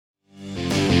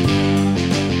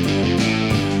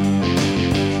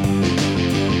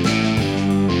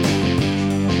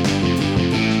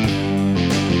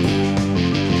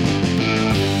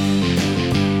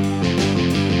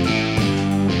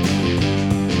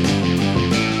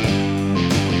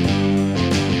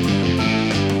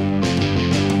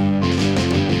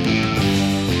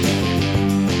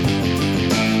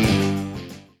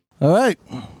All right.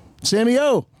 Sammy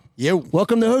O. Yo.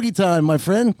 Welcome to Hoagie Time, my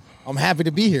friend. I'm happy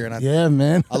to be here. And Yeah,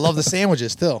 man. I love the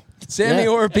sandwiches, too. Sammy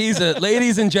Oropeza,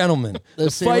 ladies and gentlemen,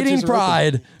 the fighting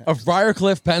pride of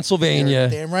Briarcliff, Pennsylvania.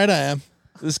 Damn right I am.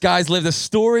 This guy's lived a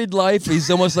storied life.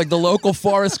 He's almost like the local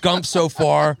Forrest Gump so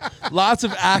far. Lots of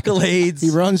accolades.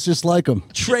 He runs just like him.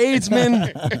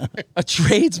 Tradesman,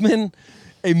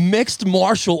 a mixed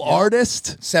martial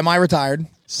artist, Semi-retired.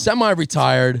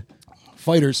 semi-retired,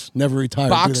 Fighters never retire.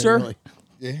 Boxer. Do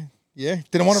they, really? Yeah.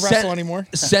 Didn't want to wrestle anymore.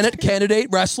 Senate candidate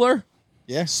wrestler,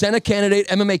 Yeah. Senate candidate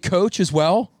MMA coach as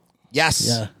well. Yes.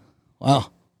 Yeah. Wow.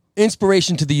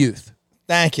 Inspiration to the youth.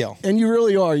 Thank you. And you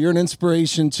really are. You're an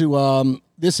inspiration to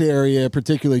this area,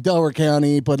 particularly Delaware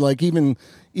County, but like even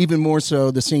more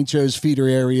so the St. Joe's feeder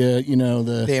area, you know,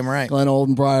 the Damn right. Glen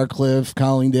Olden, Briarcliff,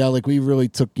 Collingdale. Like we really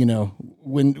took, you know,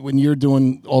 when you're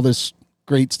doing all this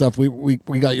great stuff, we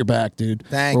got your back, dude.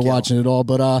 Thank We're you. watching it all.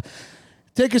 But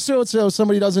take us through it so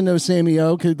somebody doesn't know Sammy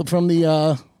O from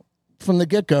the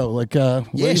get-go. Like where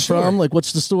you sure. from? Like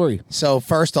what's the story? So,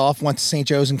 first off, went to St.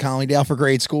 Joe's in Collingdale for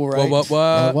grade school, right?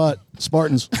 What?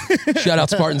 Spartans. Shout out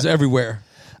Spartans everywhere.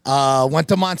 Went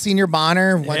to Monsignor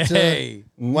Bonner. Went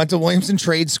to Williamson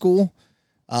Trade School.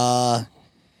 I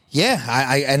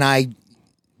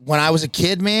when I was a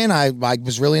kid, man, I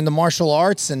was really into martial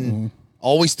arts and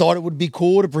always thought it would be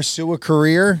cool to pursue a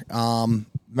career.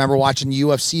 Remember watching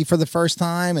UFC for the first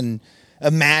time and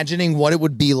imagining what it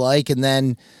would be like, and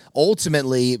then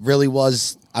ultimately it really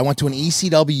was. I went to an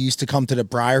ECW, used to come to the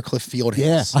Briarcliff Field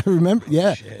House. Yeah, I remember.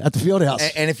 Yeah, at the field house.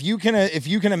 And if you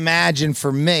can imagine,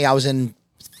 for me, I was in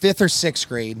 5th or 6th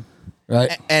grade.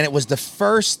 Right. And it was the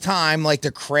first time, like,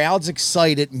 the crowd's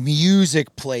excited,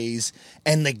 music plays,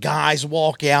 and the guys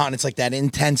walk out, and it's like that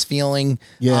intense feeling.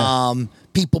 Yeah.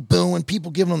 People booing, people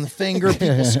giving them the finger,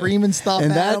 people screaming stuff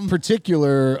And at that them.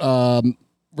 particular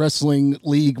wrestling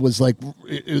league was like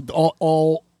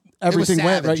all everything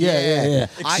went right. savage, Yeah.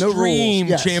 No rules. Extreme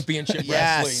Yes. championship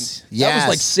Yes. wrestling. That Yes. was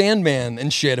like Sandman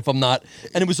and shit, if I'm not.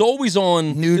 And it was always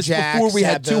on New this Jack, before we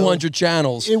had Sabu. 200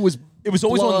 channels. It was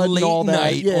always blood on and late all that.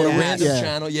 night Yeah, on a yeah, random yeah.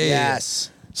 channel. Yes.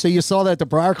 So you saw that at the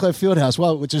Briarcliff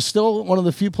Fieldhouse, which is still one of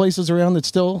the few places around that's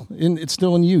still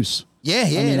in use. Yeah, I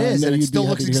mean, it I is. know And it you'd be still happy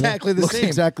looks to hear that. exactly the Looks same.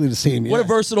 exactly the same. What yeah. a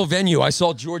versatile venue. I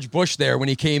saw George Bush there when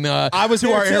he came I was to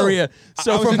there our too. area.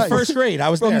 So I was from in first grade. I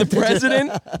was from there. the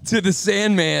president to the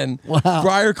Sandman,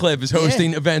 Briarcliff is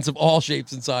hosting events of all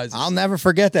shapes and sizes. I'll never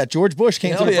forget that. George Bush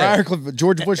came Hell to the yeah. Briarcliff.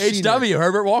 George Bush Sr. HW,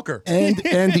 Herbert Walker. and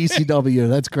ECW.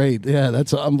 That's great. Yeah,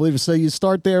 that's unbelievable. So you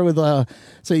start there with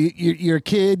so you're a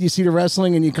kid, you see the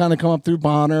wrestling, and you kind of come up through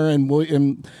Bonner and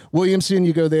Williamson.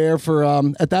 You go there for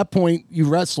at that point you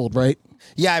wrestled, right?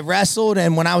 Yeah, I wrestled,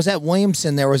 and when I was at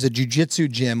Williamson, there was a jiu-jitsu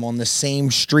gym on the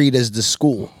same street as the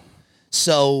school.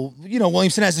 So,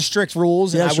 Williamson has the strict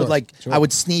rules, and I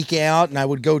would sneak out, and I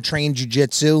would go train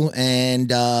jiu-jitsu,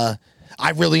 and I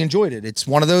really enjoyed it. It's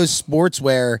one of those sports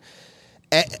where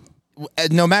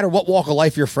no matter what walk of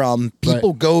life you're from,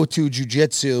 people go to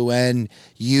jiu-jitsu, and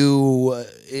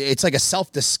it's like a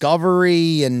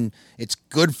self-discovery, and it's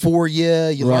good for you.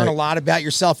 You learn a lot about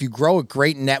yourself. You grow a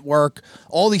great network.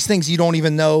 All these things you don't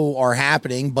even know are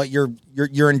happening, but you're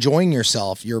enjoying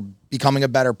yourself. You're becoming a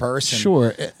better person.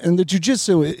 Sure. And the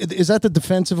jiu-jitsu, is that the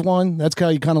defensive one? That's how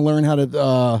you kind of learn how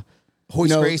to...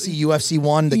 Hoist Gracie, UFC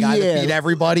 1, the guy that beat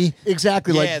everybody.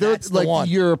 Exactly. Yeah, that's the one.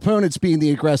 Your opponent's being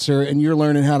the aggressor, and you're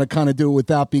learning how to kind of do it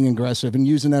without being aggressive and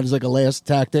using that as like a last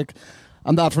tactic.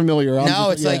 I'm not familiar.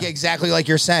 It's like exactly like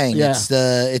you're saying. Yeah.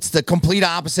 It's the complete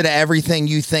opposite of everything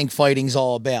you think fighting's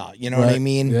all about. You know what I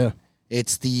mean? Yeah.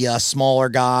 It's the smaller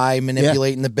guy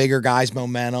manipulating the bigger guy's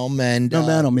momentum and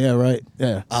momentum. Yeah. Right.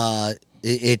 Yeah.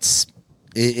 It's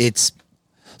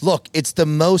the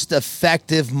most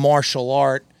effective martial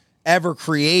art ever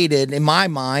created in my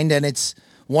mind, and it's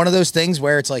one of those things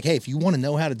where it's like, hey, if you want to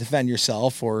know how to defend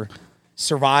yourself or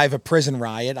survive a prison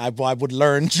riot, I would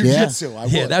learn jiu-jitsu. Yeah. I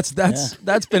would. Yeah,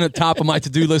 that's been a top of my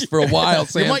to-do list for a while,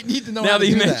 Sam. You might need to know now how that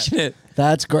to you do mention it.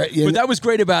 That's great. Yeah. But that was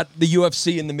great about the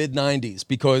UFC in the mid-'90s,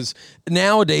 because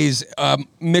nowadays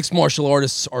mixed martial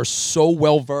artists are so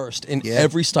well-versed in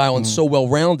every style and so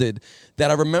well-rounded that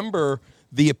I remember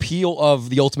the appeal of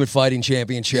the Ultimate Fighting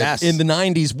Championship in the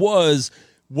 90s was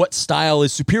what style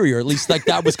is superior. At least like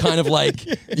that was kind of like,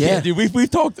 dude, we've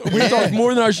talked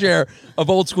more than our share of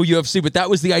old school UFC, but that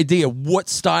was the idea. What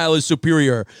style is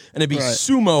superior? And it'd be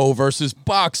sumo versus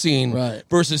boxing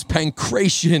versus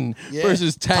pankration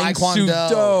versus Tang Soo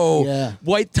Do,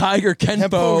 White Tiger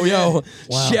Kenpo.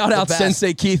 Shout out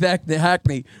Sensei Keith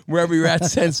Hackney, wherever you're at,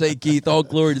 Sensei Keith. All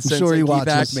glory to Sensei Keith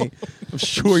Hackney. I'm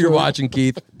sure you're watching,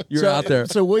 Keith. You're out there.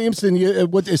 So Williamson,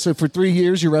 so for 3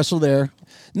 years you wrestled there.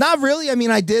 Not really. I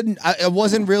mean, I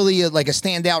wasn't really like a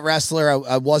standout wrestler.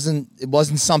 It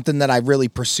wasn't something that I really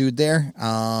pursued there.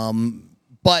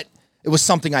 But it was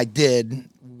something I did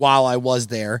while I was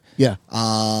there. Yeah.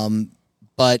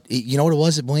 But you know what it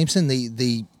was at Williamson?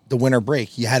 The winter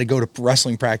break. You had to go to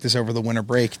wrestling practice over the winter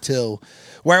break too,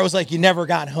 where it was like you never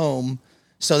got home.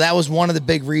 So that was one of the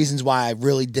big reasons why I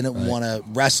really didn't want to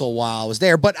wrestle while I was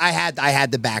there. But I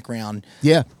had the background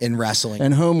in wrestling.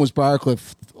 And home was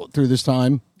Briarcliff through this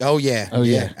time. Oh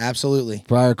yeah, absolutely.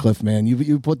 Briarcliff, man,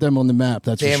 you put them on the map.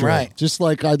 That's damn for sure. Right. Just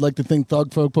like I'd like to think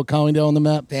Thug Folk put Collingdale on the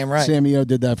map. Damn right. Sammy O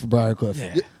did that for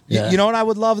Briarcliff. Yeah. You know what I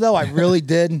would love though? I really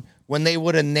did. When they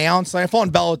would announce, like I fought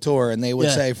in Bellator, and they would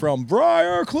say from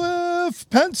Briarcliff,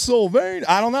 Pennsylvania.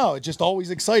 I don't know. It just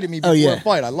always excited me before a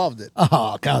fight. I loved it.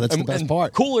 Oh God, that's the best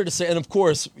part. Cooler to say, and of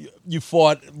course, you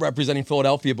fought representing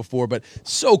Philadelphia before, but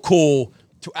so cool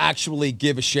to actually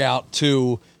give a shout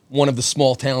to one of the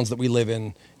small towns that we live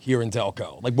in here in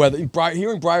Delco. Like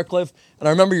here in Briarcliff, and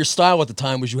I remember your style at the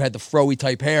time was you had the fro-y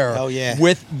type hair. Oh yeah,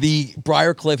 with the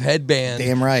Briarcliff headband.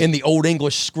 Damn right. In the old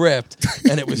English script,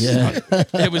 and it was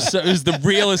it was the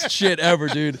realest shit ever,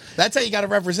 dude. That's how you got to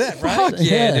represent, right? Fuck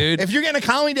yeah, dude. If you're getting a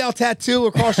Collingdale tattoo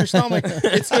across your stomach,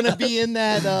 it's gonna be in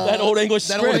that old English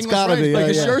script. It's gotta be like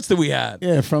the shirts that we had.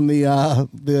 Yeah, from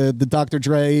the Dr.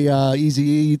 Dre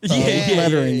Easy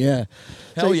lettering. Yeah.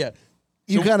 Hell so yeah.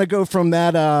 You kind of go from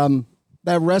that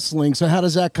wrestling. So how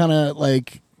does that kind of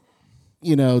like,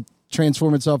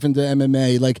 transform itself into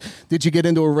MMA? Like, did you get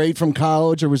into a rate from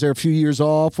college, or was there a few years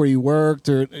off where you worked,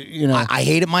 or I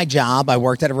hated my job. I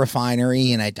worked at a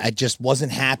refinery, and I just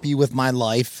wasn't happy with my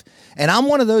life. And I'm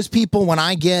one of those people when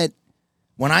I get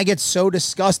so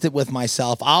disgusted with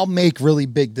myself, I'll make really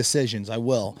big decisions. I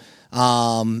will.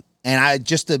 And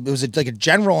it was like a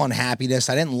general unhappiness.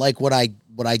 I didn't like what I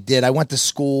did. I went to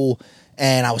school.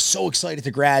 And I was so excited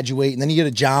to graduate, and then you get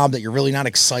a job that you're really not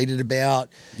excited about.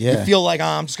 Yeah. You feel like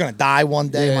I'm just going to die one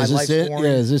day. My life's boring.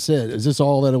 Yeah, is this it? Is this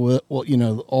all that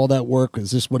all that work? Is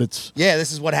this what it's? Yeah,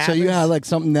 this is what happens. So you had like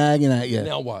something nagging at you.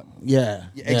 Now what? Yeah.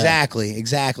 Exactly.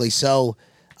 So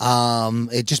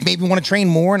it just made me want to train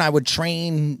more, and I would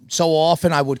train so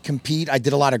often. I would compete. I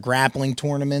did a lot of grappling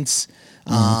tournaments,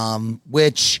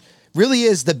 which really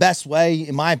is the best way,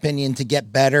 in my opinion, to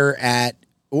get better at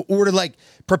or to like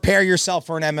prepare yourself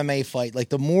for an MMA fight. Like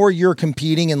the more you're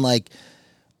competing in like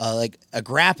a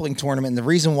grappling tournament, and the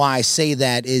reason why I say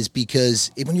that is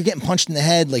because when you're getting punched in the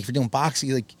head, like if you're doing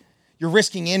boxing, like you're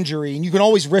risking injury, and you can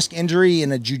always risk injury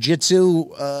in a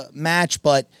jiu-jitsu match,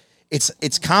 but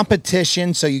it's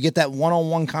competition, so you get that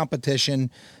one-on-one competition,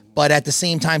 but at the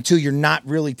same time too, you're not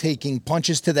really taking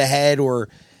punches to the head or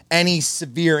any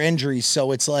severe injuries.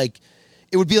 So it's like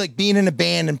it would be like being in a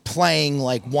band and playing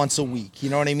like once a week. You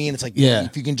know what I mean? It's like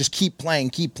if you can just keep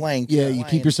playing. You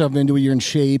keep yourself into it. You're in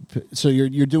shape, so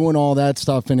you're doing all that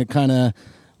stuff, and it kind of.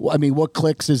 I mean, what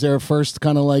clicks? Is there first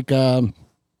kind of like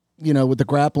with the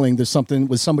grappling? There's something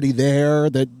was somebody there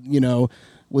that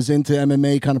was into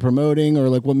MMA kind of promoting, or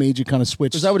like what made you kind of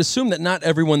switch? Because I would assume that not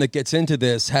everyone that gets into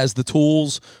this has the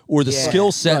tools or the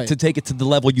skill set to take it to the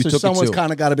level you took it to. Someone's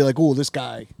kind of got to be like, oh, this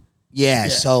guy. Yeah,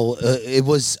 so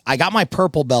I got my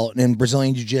purple belt in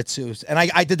Brazilian Jiu-Jitsu, and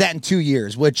I did that in 2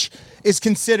 years, which is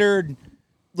considered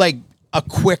like a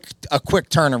quick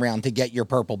turnaround to get your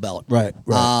purple belt. Right.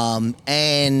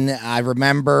 And I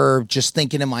remember just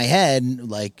thinking in my head,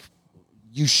 like,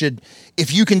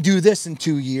 if you can do this in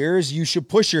 2 years, you should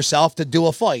push yourself to do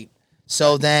a fight.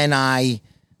 So then I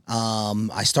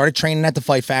started training at the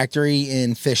Fight Factory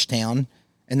in Fishtown,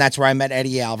 and that's where I met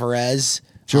Eddie Alvarez.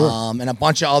 Sure. And a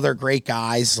bunch of other great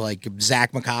guys like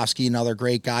Zach Makovsky, another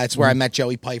great guy. It's where I met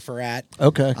Joey Pfeiffer at.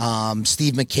 Okay.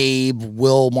 Steve McCabe,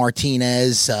 Will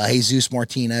Martinez, Jesus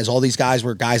Martinez. All these guys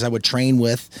were guys I would train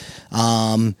with.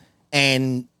 And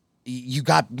when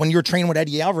you were training with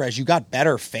Eddie Alvarez, you got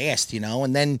better fast,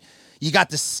 and then you got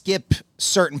to skip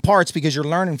certain parts because you're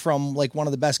learning from like one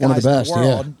of the best guys in the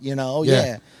world,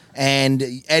 Yeah. And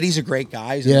Eddie's a great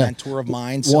guy. He's a mentor of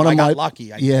mine. So I got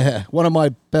lucky. One of my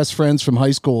best friends from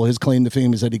high school, his claim to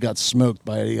fame is that he got smoked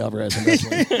by Eddie Alvarez in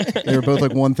wrestling. They were both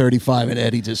like 135, and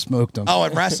Eddie just smoked him. Oh,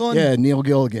 at wrestling? Yeah, Neil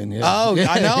Gilligan. Yeah. Oh,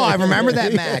 I know. I remember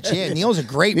that match. Yeah, Neil's a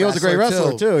great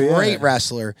wrestler too. Yeah. Great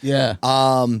wrestler. Yeah.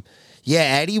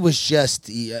 Eddie was just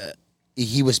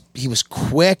he was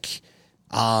quick.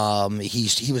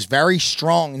 He was very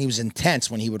strong, and he was intense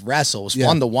when he would wrestle. It was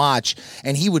fun to watch,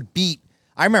 and he would beat.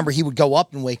 I remember he would go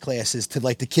up in weight classes to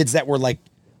like the kids that were like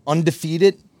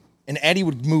undefeated, and Eddie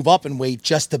would move up in weight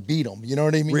just to beat them. You know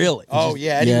what I mean? Really? Oh,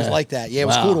 yeah. Eddie was like that. Yeah, it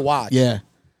was cool to watch. Yeah.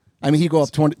 I mean, he'd go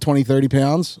up 20, 30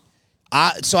 pounds.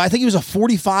 So I think he was a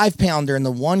 45-pounder, and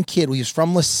the one kid, he was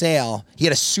from LaSalle, he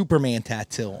had a Superman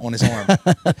tattoo on his arm.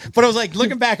 But I was like,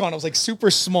 looking back on it, was like super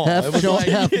small. Half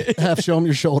show him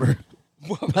your shoulder.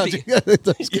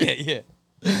 Yeah.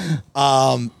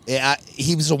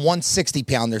 He was a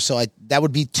 160-pounder, so that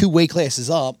would be 2 weight classes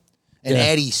up. And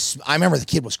Eddie, I remember the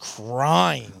kid was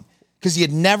crying because he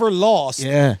had never lost.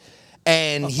 Yeah.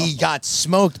 And he got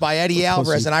smoked by Eddie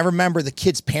Alvarez. And I remember the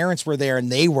kid's parents were there,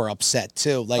 and they were upset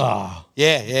too. Like,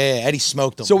 Eddie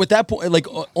smoked him. So at that point, like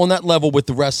on that level with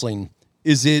the wrestling,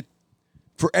 is it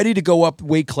for Eddie to go up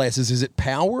weight classes? Is it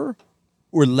power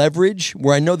or leverage?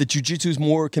 Where I know that jiu-jitsu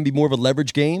can be more of a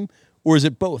leverage game, or is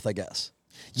it both? I guess.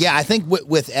 Yeah, I think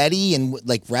with Eddie and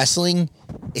like wrestling,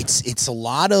 it's a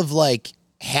lot of like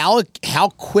how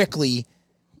quickly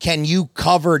can you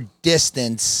cover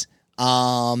distance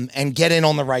and get in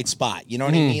on the right spot. You know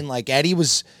what I mean? Like Eddie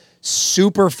was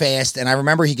super fast, and I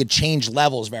remember he could change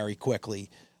levels very quickly.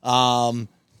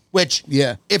 Which,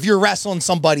 if you're wrestling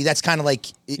somebody, that's kind of like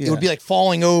it would be like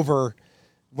falling over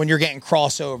when you're getting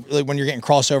crossover. Like when you're getting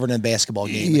crossover in a basketball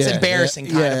game, it's embarrassing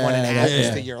kind of when it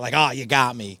happens. You're like, you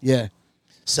got me. Yeah.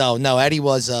 So no, Eddie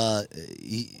was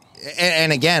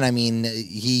and again, I mean,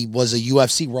 he was a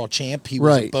UFC world champ. He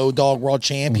was a Bodog world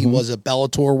champ. He was a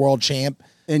Bellator world champ.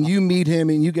 And you meet him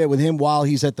and you get with him while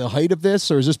he's at the height of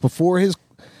this, or is this before his?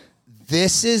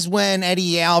 This is when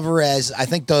Eddie Alvarez, I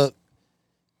think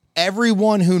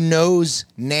everyone who knows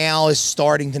now is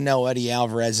starting to know Eddie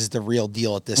Alvarez is the real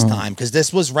deal at this time, because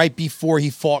this was right before he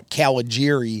fought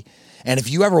Kawajiri. And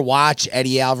if you ever watch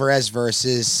Eddie Alvarez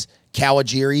versus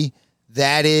Kawajiri,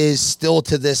 that is still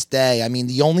to this day. I mean,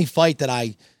 the only fight that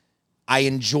I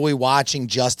enjoy watching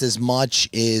just as much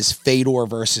is Fedor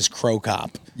versus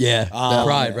Krokop. Yeah,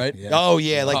 Pride, right? Yeah. Oh,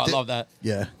 yeah. I love that.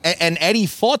 Yeah. And Eddie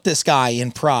fought this guy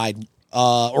in Pride,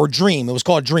 or Dream. It was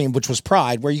called Dream, which was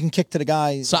Pride, where you can kick to the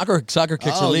guy. Soccer kicks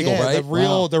are legal, right?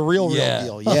 The real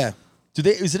deal. Yeah.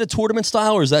 Is it a tournament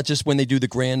style, or is that just when they do the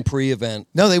Grand Prix event?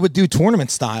 No, they would do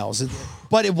tournament styles,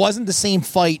 but it wasn't the same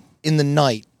fight in the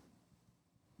night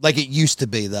like it used to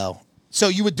be, though. So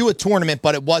you would do a tournament,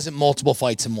 but it wasn't multiple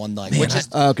fights in one night. Which is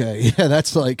okay. Yeah,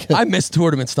 that's like I miss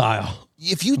tournament style.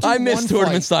 If you do I miss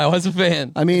tournament style as a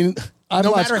fan. I mean,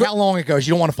 no matter how long it goes,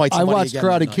 you don't want to fight somebody. I watched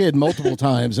Karate Kid multiple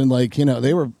times, and like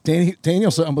they were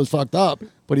Danielson was fucked up,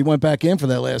 but he went back in for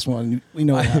that last one. We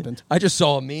know what happened. I just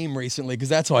saw a meme recently because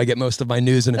that's how I get most of my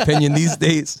news and opinion these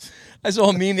days. I saw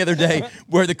a meme the other day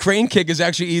where the crane kick is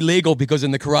actually illegal because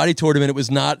in the karate tournament it was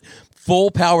not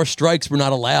full power strikes were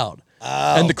not allowed,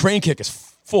 and the crane kick is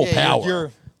full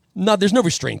power. There's no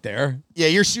restraint there. Yeah,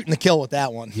 you're shooting the kill with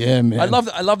that one. Yeah, man. I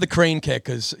love the crane kick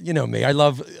because you know me. I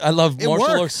love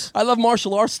martial arts. I love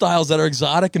martial arts styles that are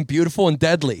exotic and beautiful and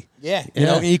deadly. Yeah,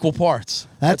 in equal parts.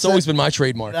 That's always been my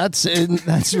trademark.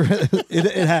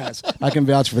 It has. I can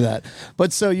vouch for that.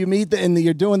 But so you meet and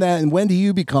you're doing that, and when do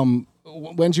you become?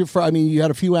 When's your? I mean, you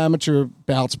had a few amateur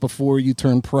bouts before you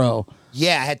turned pro.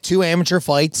 Yeah, I had 2 amateur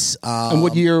fights. And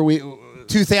what year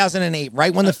 2008,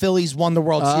 right when the Phillies won the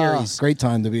World Series. Great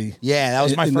time to be. Yeah, that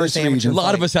was my first amateur fight. A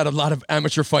lot of us had a lot of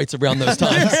amateur fights around those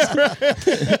times.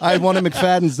 I had one at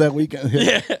McFadden's that weekend.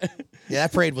 Yeah,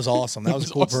 that parade was awesome. That was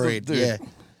a cool parade. Dude. Yeah.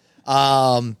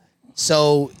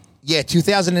 So,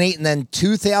 2008 and then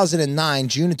 2009,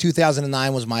 June of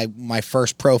 2009 was my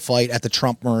first pro fight at the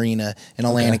Trump Marina in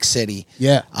Atlantic City.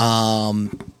 Yeah.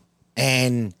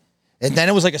 And then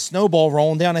it was like a snowball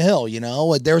rolling down a hill,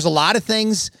 There was a lot of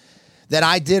things that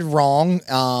I did wrong.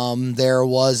 There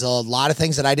was a lot of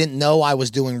things that I didn't know I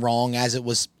was doing wrong as it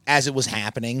was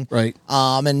happening. Right.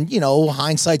 And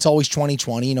hindsight's always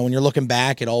 20/20. When you're looking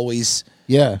back, it always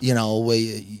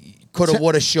coulda,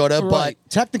 woulda, shoulda. Right. But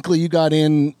technically, you got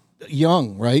in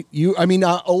young, right?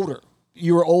 Not older.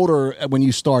 You were older when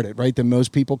you started, right? Than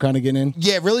most people kind of get in.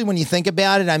 Yeah, really. When you think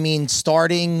about it,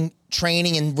 starting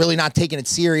training and really not taking it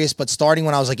serious, but starting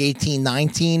when I was like 18,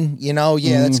 19.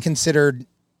 That's considered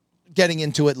getting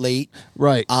into it late.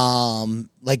 Right.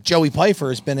 Like Joey Pfeiffer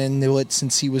has been into it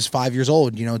since he was 5 years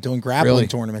old, doing grappling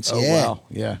tournaments. Oh, wow.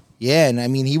 Yeah. Yeah,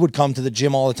 and he would come to the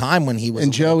gym all the time when he was.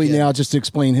 And Joey, now just to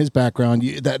explain his background,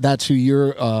 that's who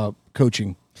you're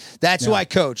coaching. That's who I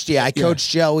coached. Yeah, I coached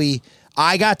Joey.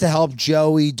 I got to help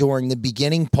Joey during the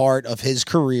beginning part of his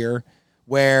career,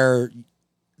 where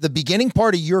the beginning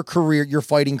part of your career, your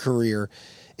fighting career,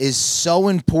 is so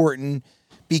important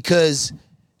because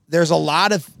there's a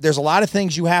lot of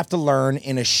things you have to learn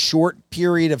in a short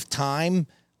period of time,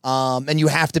 and you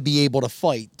have to be able to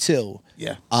fight too.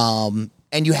 Yeah.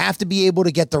 And you have to be able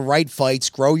to get the right fights,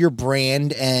 grow your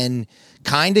brand, and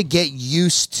kind of get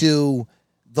used to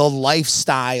the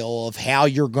lifestyle of how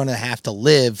you're going to have to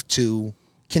live to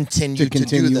continue to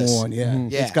do this. On. Yeah,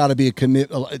 it's got to be a commit.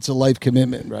 It's a life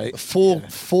commitment, right?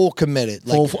 Full committed.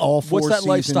 Like, all 4 What's that seasons.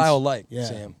 lifestyle like, Yeah.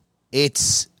 Sam?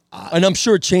 It's And I'm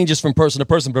sure it changes from person to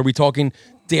person, but are we talking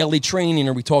daily training?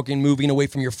 Are we talking moving away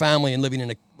from your family and living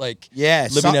in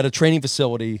living at a training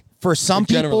facility? For some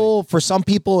people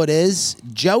it is.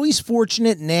 Joey's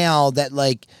fortunate now that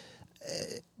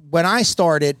when I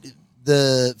started,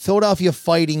 the Philadelphia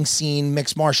fighting scene,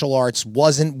 mixed martial arts,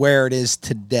 wasn't where it is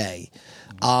today.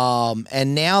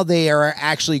 And now they are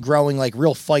actually growing like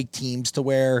real fight teams to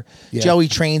where Joey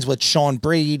trains with Sean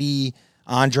Brady,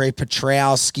 Andre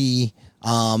Petrowski,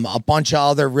 a bunch of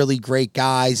other really great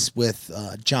guys with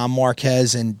John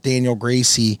Marquez and Daniel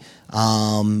Gracie,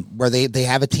 where they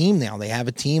have a team now. They have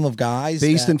a team of guys.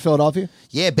 Based in Philadelphia?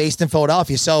 Yeah, based in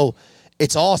Philadelphia. So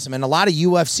it's awesome. And a lot of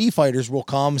UFC fighters will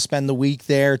come, spend the week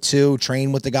there too,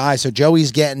 train with the guys. So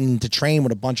Joey's getting to train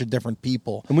with a bunch of different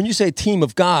people. And when you say team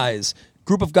of guys,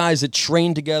 group of guys that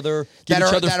train together, give each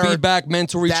other feedback,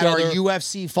 mentor each other. That are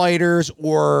UFC fighters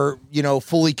or,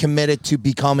 fully committed to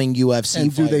becoming UFC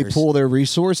and fighters. Do they pull their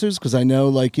resources? Because I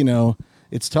know,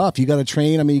 it's tough. You got to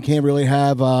train. I mean, you can't really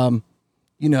have, a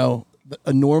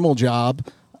normal job.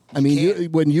 I mean,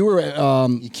 when you were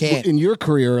you can't. In your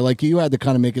career, you had to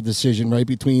kind of make a decision, right,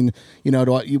 between,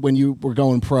 when you were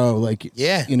going pro,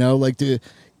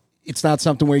 it's not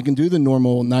something where you can do the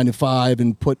normal 9 to 5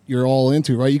 and put your all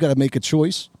into, right? You got to make a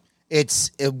choice.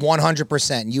 It's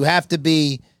 100%. You have to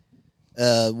be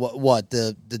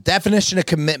the definition of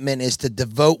commitment is to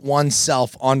devote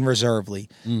oneself unreservedly.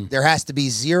 There has to be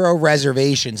zero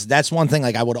reservations. That's one thing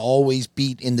I would always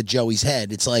beat into Joey's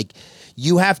head. It's like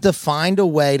you have to find a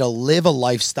way to live a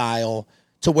lifestyle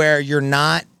to where you're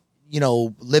not,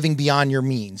 living beyond your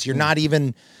means. You're not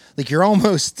even you're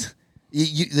almost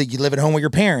you live at home with your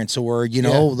parents, or you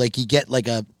get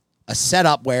a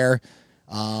setup where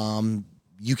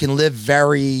you can live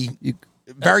very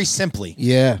simply.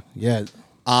 Yeah.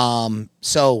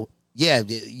 So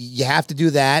you have to do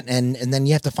that, and then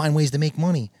you have to find ways to make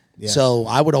money. Yeah. So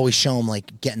I would always show them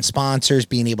getting sponsors,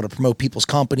 being able to promote people's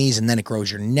companies, and then it grows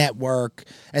your network,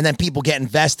 and then people get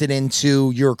invested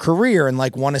into your career and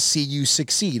want to see you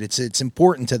succeed. It's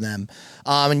important to them,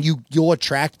 and you'll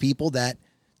attract people that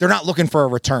they're not looking for a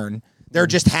return. They're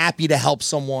just happy to help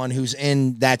someone who's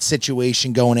in that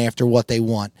situation going after what they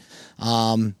want.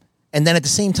 And then at the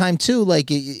same time too,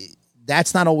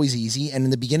 that's not always easy. And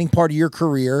in the beginning part of your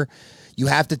career, you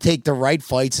have to take the right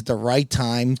fights at the right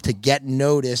time to get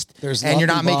noticed. And you're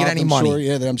not making any money.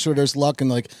 Sure, I'm sure there's luck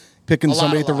in picking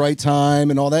somebody at the right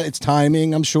time and all that. It's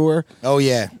timing, I'm sure. Oh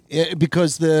yeah,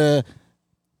 because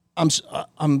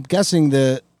I'm guessing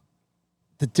the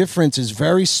difference is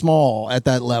very small at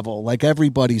that level.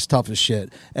 Everybody's tough as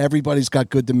shit. Everybody's got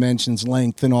good dimensions,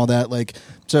 length, and all that.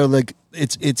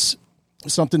 It's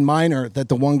something minor that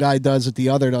the one guy does that the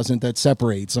other doesn't, that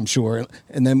separates, I'm sure.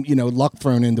 And then, luck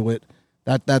thrown into it.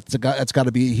 That's got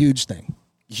to be a huge thing.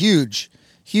 Huge.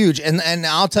 And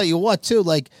I'll tell you what, too,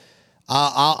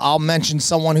 I'll mention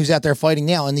someone who's out there fighting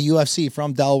now in the UFC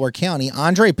from Delaware County,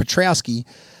 Andre Petrowski.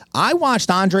 I watched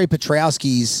Andre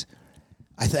Petrowski's,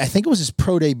 I think it was his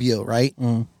pro debut, right?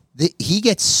 He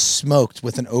gets smoked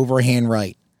with an overhand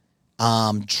right,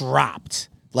 dropped.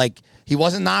 He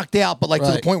wasn't knocked out, but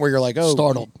to the point where you're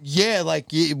startled. Yeah,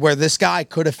 where this guy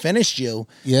could have finished you.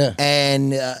 Yeah.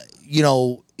 And,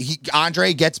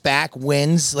 Andre gets back,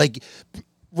 wins,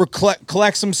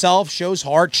 collects himself, shows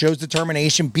heart, shows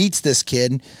determination, beats this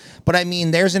kid. But, I mean,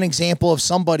 there's an example of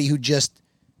somebody who just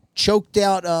choked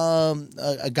out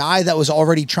a guy that was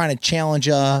already trying to challenge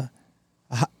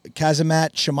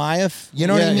Kazimat Chimaev, you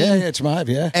know what I mean? Yeah, Chimaev,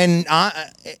 yeah. And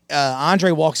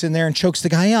Andre walks in there and chokes the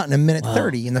guy out in a minute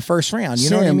 30 in the first round. You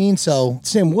know what I mean? So,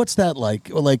 Sam, what's that like?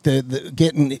 The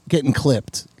getting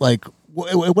clipped.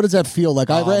 What does that feel like?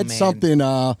 I read something.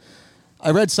 I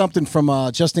read something from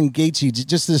Justin Gaethje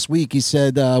just this week. He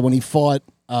said when he fought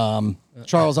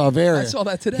Charles Oliveira, I saw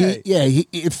that today.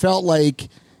 It felt like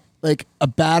a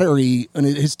battery, and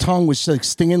his tongue was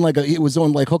stinging it was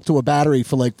on hooked to a battery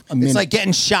for a minute. It's like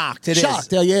getting shocked.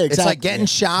 Shocked. Yeah, exactly. It's like getting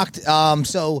shocked.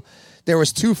 So there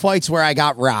was 2 fights where I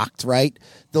got rocked, right?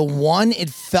 The one, it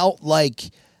felt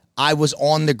like I was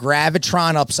on the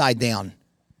Gravitron upside down.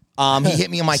 He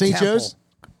hit me in my St. temple. Joe's?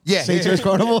 Yeah. St. Joe's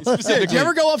Carnival? Did you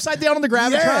ever go upside down on the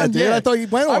Gravitron? Yeah, dude. I thought you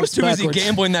went on I was too busy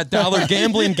gambling that dollar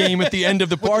gambling game at the end of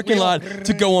the parking lot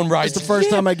to go on rides. It's the first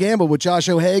time I gambled with Josh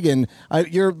O'Hagan.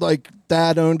 Your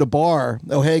dad owned a bar,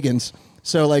 O'Hagan's.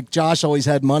 So Josh always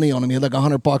had money on him. He had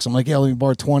 $100. I'm yeah, let me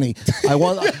borrow 20.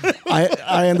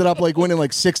 I ended up winning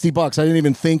 $60. I didn't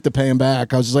even think to pay him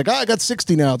back. I was just I got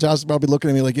 60 now. Josh is probably looking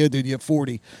at me yeah, dude, you have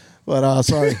 40. But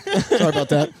sorry about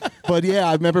that. But yeah,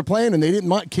 I remember playing, and they didn't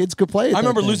mind. Kids could play it. I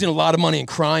remember losing a lot of money and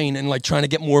crying and like trying to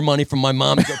get more money from my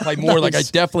mom to go play more. Like I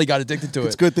definitely got addicted to it.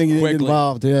 It's a good thing you didn't get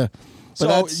involved. Yeah.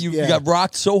 But so you got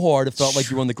rocked so hard it felt like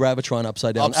you were on the Gravitron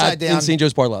upside down. In St.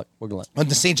 Joe's parking lot. On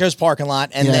the St. Joe's parking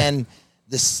lot, and then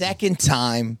the second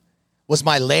time was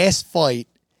my last fight,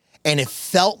 and it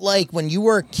felt like when you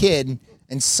were a kid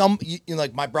and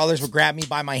like my brothers would grab me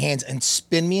by my hands and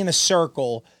spin me in a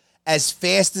circle as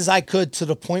fast as I could to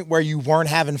the point where you weren't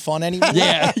having fun anymore.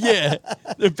 Yeah.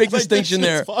 The big distinction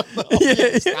there.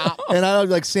 Stop. And I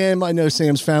like Sam. I know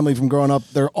Sam's family from growing up.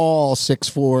 They're all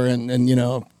 6'4"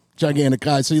 and gigantic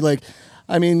guys. So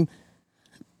you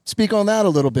speak on that a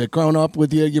little bit. Growing up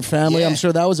with your family, I'm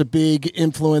sure that was a big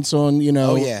influence on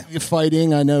your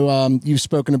fighting. I know you've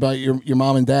spoken about your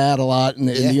mom and dad a lot and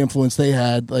the influence they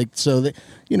had. Like so,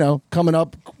 coming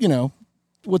up,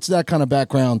 what's that kind of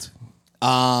background?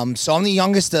 So I'm the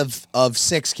youngest of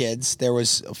 6 kids. There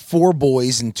was 4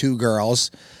 boys and 2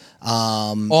 girls.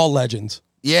 All legends.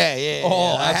 Yeah.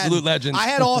 All absolute legends. I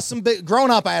had awesome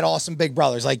growing up. I had awesome big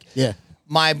brothers. Like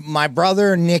my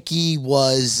brother Nicky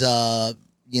was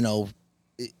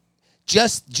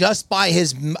just by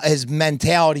his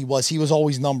mentality he was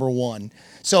always number 1.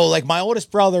 So like my oldest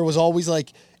brother was always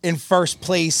like in first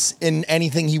place in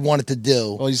anything he wanted to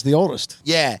do. Well, he's the oldest.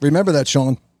 Yeah. Remember that,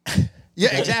 Sean.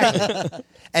 Yeah, exactly.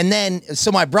 And then,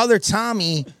 so my brother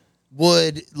Tommy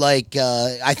would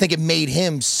I think it made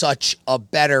him such a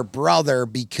better brother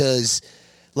because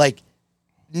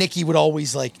Nicky would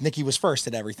always Nicky was first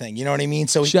at everything. You know what I mean?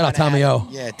 So shout out Tommy O.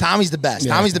 Yeah, Tommy's the best.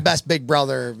 Yeah. Tommy's the best big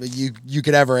brother you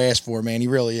could ever ask for, man. He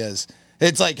really is.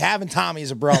 It's like having Tommy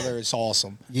as a brother is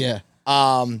awesome. Yeah.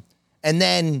 And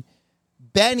then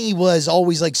Benny was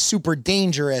always super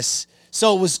dangerous.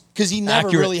 So it was because he never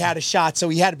really had a shot, so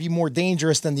he had to be more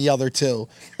dangerous than the other 2.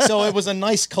 So it was a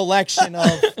nice collection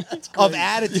of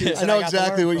attitudes. Yeah, I know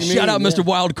exactly what you mean. Shout out Mr.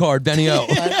 Wildcard, Benny O.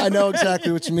 I know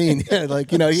exactly what you mean. Yeah,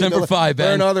 Semper Fi,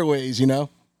 Ben. Learn other ways,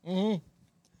 Mm-hmm.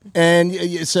 And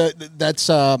so that's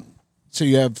so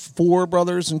you have 4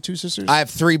 brothers and 2 sisters. I have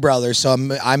 3 brothers, so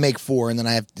I make 4, and then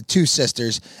I have 2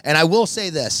 sisters. And I will say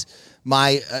this: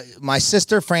 my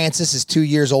sister Frances is 2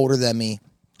 years older than me.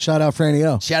 Shout out Franny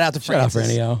O. Shout out to Francis.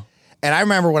 Franny O. And I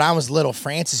remember when I was little,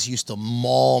 Francis used to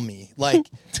maul me. Like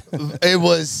it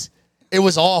was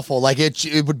awful. Like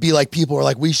it would be like people were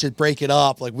like, we should break it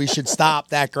up. Like we should stop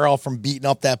that girl from beating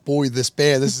up that boy this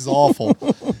bad. This is awful.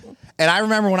 And I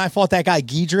remember when I fought that guy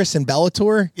Giedris in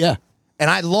Bellator. Yeah.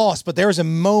 And I lost, but there was a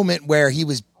moment where he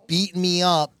was beating me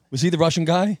up. Was he the Russian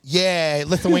guy? Yeah,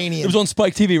 Lithuanian. It was on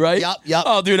Spike TV, right? Yep.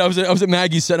 Oh, dude, I was at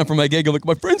Maggie's setting up for my gig. I'm like,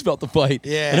 my friend's about to fight.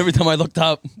 Yeah. And every time I looked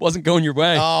up, wasn't going your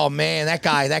way. Oh man, that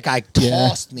guy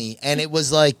tossed me, and it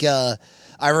was like I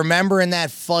remember in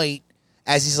that fight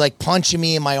as he's punching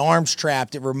me and my arms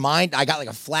trapped. I got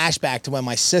a flashback to when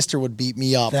my sister would beat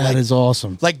me up. That is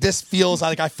awesome. This feels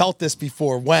like I felt this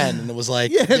before and it was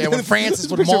when Francis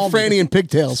would maul me. Franny and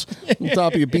pigtails on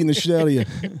top of you beating the shit out of you.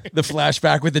 The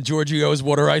flashback with the Giorgio's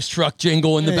water ice truck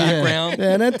jingle in the background.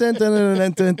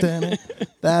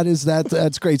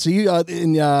 That's great. So you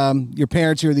your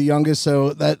parents, you're the youngest,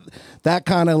 so that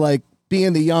kind of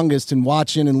being the youngest and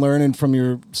watching and learning from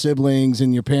your siblings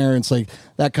and your parents,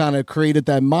 that kind of created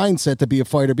that mindset to be a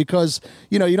fighter because,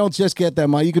 you don't just get that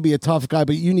mind. You could be a tough guy,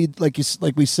 but you need, like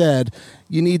we said,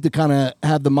 you need to kind of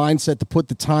have the mindset to put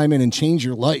the time in and change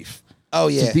your life. Oh,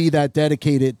 yeah. To be that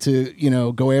dedicated to,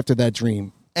 go after that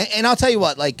dream. And I'll tell you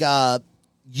what,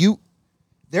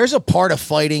 there's a part of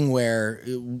fighting where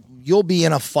you'll be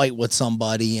in a fight with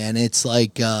somebody and it's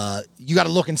you got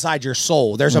to look inside your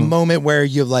soul. There's a moment where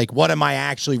you're what am I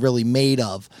actually really made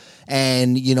of?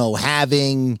 And,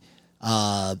 having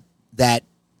that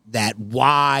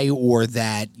why or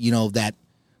that, that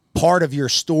part of your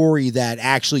story that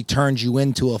actually turns you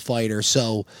into a fighter.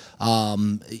 So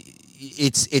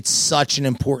it's such an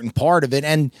important part of it.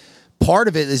 And part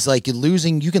of it is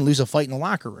you can lose a fight in the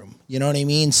locker room. You know what I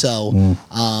mean? So,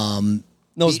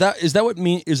 no, is that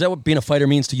what being a fighter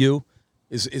means to you?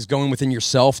 Is going within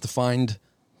yourself to find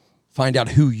out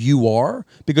who you are?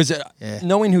 Because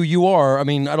knowing who you are, I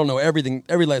mean, I don't know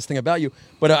every last thing about you,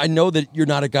 but I know that you're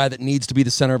not a guy that needs to be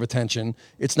the center of attention.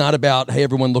 It's not about, hey,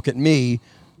 everyone look at me.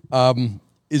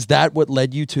 Is that what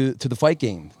led you to the fight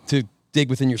game, to dig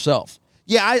within yourself?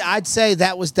 Yeah, I'd say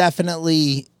that was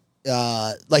definitely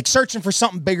searching for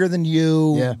something bigger than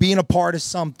you, being a part of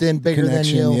something bigger than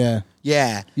you.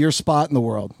 Yeah. Your spot in the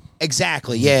world.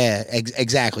 Exactly. Yeah,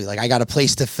 exactly. I got a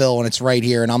place to fill and it's right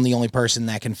here and I'm the only person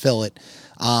that can fill it.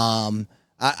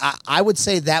 I would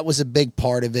say that was a big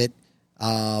part of it.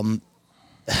 I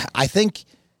think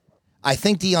I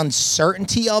think the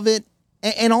uncertainty of it,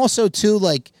 and also too,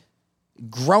 like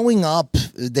growing up,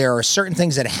 there are certain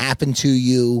things that happen to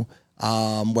you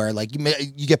where like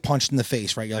you get punched in the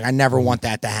face, right? You're like, I never want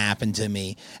that to happen to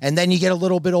me. And then you get a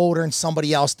little bit older and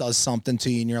somebody else does something to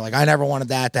you and you're like, I never wanted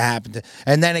that to happen to.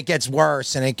 And then it gets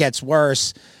worse and it gets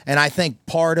worse. And I think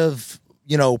part of,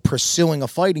 pursuing a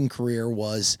fighting career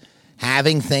was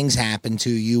having things happen to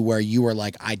you where you were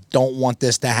like, I don't want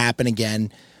this to happen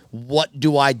again. What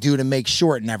do I do to make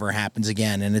sure it never happens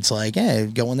again? And it's like, hey,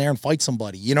 go in there and fight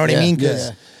somebody. You know what I mean?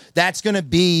 Because that's going to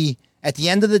be, at the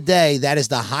end of the day, that is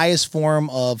the highest form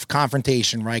of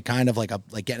confrontation, right? Kind of like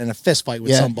getting in a fist fight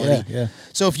with somebody. Yeah.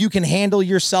 So if you can handle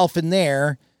yourself in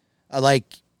there, like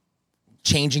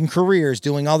changing careers,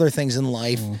 doing other things in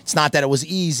life, it's not that it was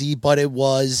easy, but it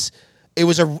was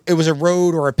a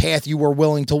road or a path you were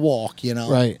willing to walk,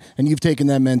 Right. And you've taken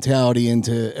that mentality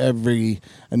into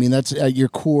that's at your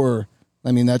core.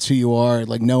 I mean, that's who you are.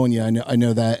 Like knowing you, I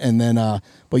know that. And then,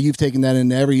 but you've taken that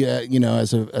in every,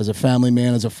 as a family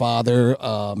man, as a father,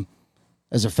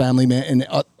 as a family man,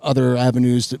 and other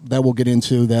avenues that we'll get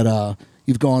into. That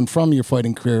you've gone from your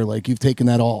fighting career, like you've taken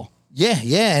that all. Yeah,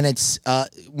 and it's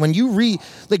when you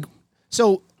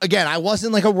so. Again, I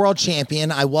wasn't like a world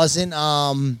champion. I wasn't,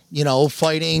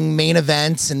 fighting main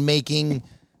events and making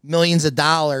millions of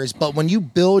dollars. But when you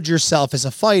build yourself as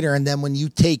a fighter, and then when you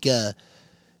take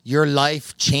your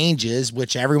life changes,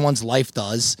 which everyone's life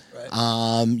does,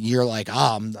 right. You're like,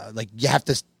 you have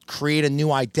to create a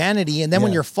new identity. And then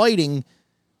when you're fighting,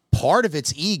 part of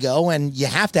it's ego, and you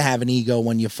have to have an ego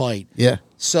when you fight. Yeah.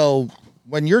 So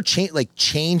when you're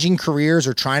changing careers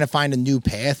or trying to find a new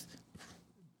path,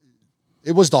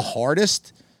 it was the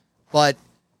hardest, but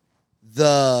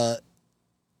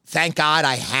thank God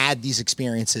I had these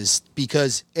experiences,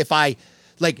 because if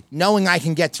knowing I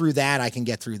can get through that, I can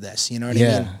get through this. You know what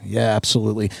I mean? Yeah,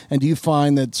 absolutely. And do you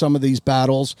find that some of these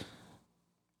battles,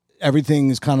 everything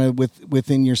is kind of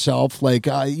within yourself? Like,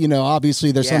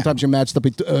 obviously there's sometimes you're matched up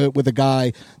with a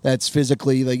guy that's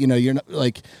physically you're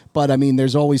not but I mean,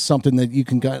 there's always something that you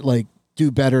can do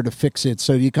better to fix it.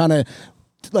 So you kind of,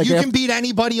 you can beat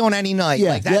anybody on any night.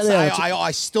 Yeah, I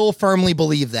still firmly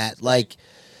believe that.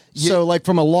 So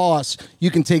from a loss, you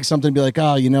can take something and be like,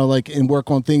 and work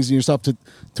on things in yourself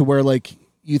to where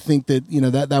you think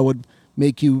that, that would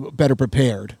make you better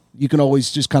prepared. You can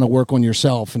always just kind of work on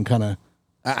yourself and kind of.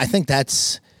 I think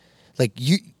that's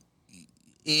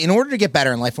in order to get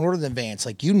better in life, in order to advance,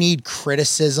 you need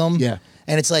criticism. Yeah.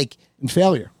 And it's and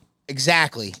failure.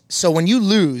 Exactly. So when you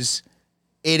lose,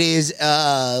 it is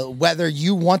whether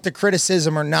you want the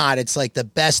criticism or not, it's the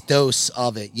best dose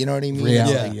of it. You know what I mean?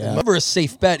 Yeah. Never a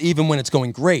safe bet, even when it's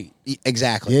going great.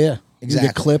 Exactly. Yeah. Exactly.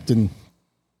 You get clipped and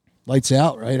lights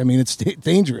out, right? I mean, it's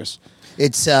dangerous.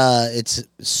 It's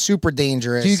super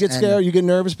dangerous. Do you get scared? You get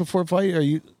nervous before a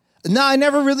fight? No, I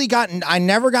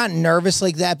never got nervous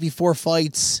like that before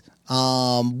fights.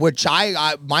 Which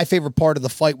my favorite part of the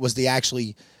fight was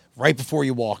actually right before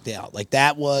you walked out.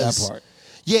 That was that part.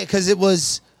 Yeah, because it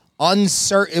was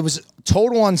uncertain. It was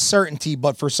total uncertainty,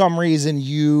 but for some reason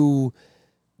you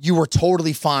were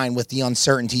totally fine with the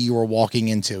uncertainty you were walking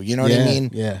into. You know what I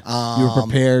mean? Yeah. You were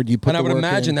prepared. You put. And the I would work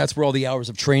imagine in. that's where all the hours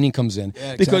of training comes in.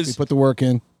 Yeah, because you put the work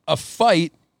in. A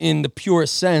fight, in the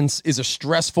purest sense, is a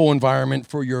stressful environment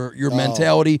for your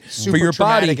mentality, for your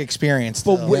body. Experience.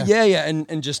 But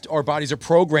and just our bodies are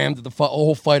programmed to the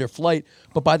whole fight or flight.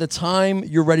 But by the time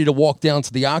you're ready to walk down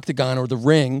to the octagon or the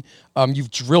ring, you've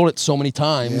drilled it so many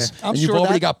times, and you've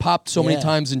already got popped so many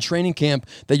times in training camp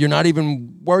that you're not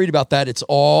even worried about that. Is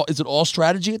it all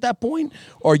strategy at that point?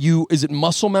 Is it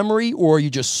muscle memory, or are you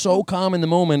just so calm in the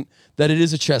moment that it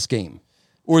is a chess game,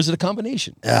 or is it a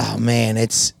combination? Oh man,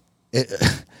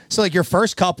 so your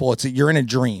first couple, you're in a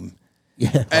dream.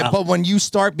 Yeah. But when you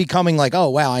start becoming oh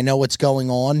wow, I know what's going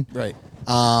on. Right.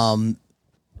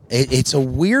 It's a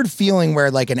weird feeling where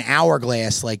an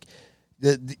hourglass,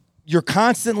 you're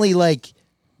constantly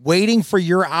waiting for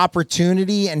your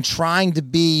opportunity and trying to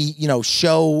be,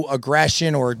 show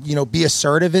aggression or, be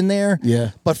assertive in there.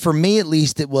 Yeah. But for me, at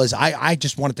least, it was, I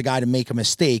just wanted the guy to make a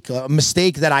mistake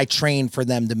that I trained for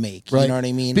them to make. Right. You know what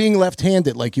I mean? Being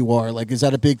left-handed like you are, is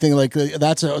that a big thing?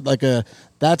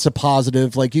 That's a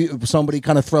positive. Somebody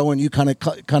kind of throwing you kind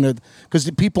of,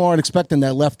 because people aren't expecting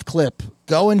that left clip.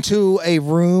 Go into a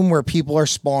room where people are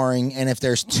sparring, and if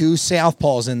there's two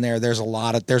southpaws in there, there's a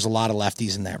lot of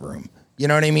lefties in that room. You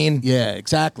know what I mean? Yeah,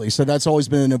 exactly. So that's always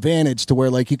been an advantage to where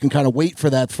you can kind of wait for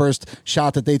that first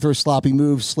shot that they throw sloppy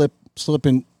moves, slip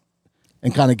and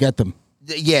kind of get them.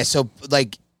 Yeah. So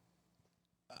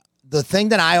the thing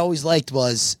that I always liked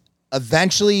was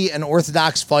eventually an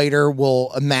Orthodox fighter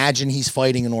will imagine he's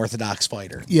fighting an Orthodox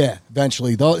fighter. Yeah,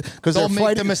 eventually. Because they'll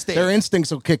make the mistake. Their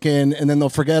instincts will kick in, and then they'll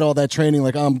forget all that training.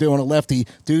 Like, oh, I'm doing a lefty,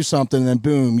 do something, and then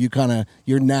boom,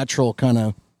 your natural kind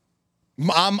of.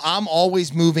 I'm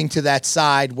always moving to that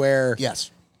side where.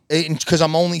 Yes. Because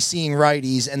I'm only seeing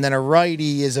righties, and then a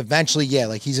righty is eventually,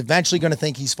 he's eventually going to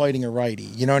think he's fighting a righty.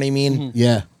 You know what I mean? Mm-hmm.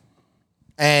 Yeah.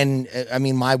 And, I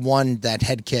mean, that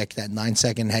head kick, that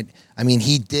 9-second head, I mean,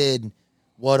 he did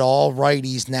what all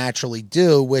righties naturally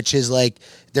do, which is like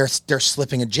they're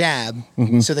slipping a jab,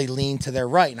 so they lean to their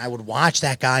right. And I would watch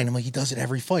that guy, and I'm like, he does it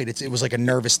every fight. It was like a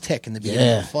nervous tick in the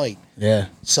beginning of the fight. Yeah.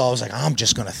 So I was like, I'm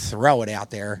just going to throw it out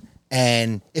there.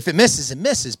 And if it misses, it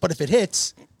misses. But if it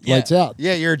hits... Lights out.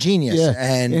 Yeah, you're a genius. Yeah.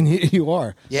 And you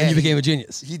are. Yeah, and you became a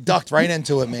genius. He ducked right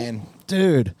into it, man.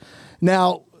 Dude.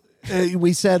 Now,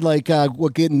 we said like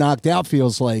what getting knocked out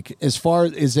feels like. As far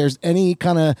as there's any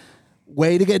kind of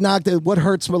way to get knocked out, what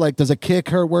hurts more? Like, does a kick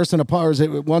hurt worse than a punch? Or is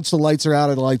it once the lights are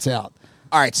out, the lights out?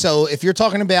 All right, so if you're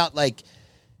talking about like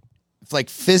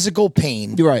physical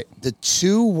pain, you're right. The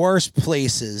two worst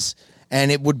places,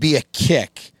 and it would be a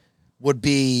kick, would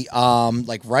be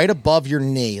like right above your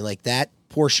knee, like that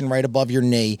portion right above your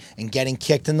knee, and getting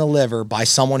kicked in the liver by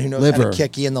someone who knows how to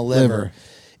kick you in the liver.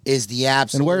 Is the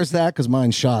absolute. And where's that? Because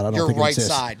mine's shot. I don't think your right it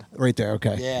exists. side. Right there.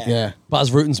 Okay. Yeah.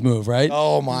 Bas Rutten's move, right?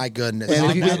 Oh my goodness.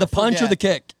 And the punch or the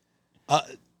kick?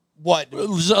 What? A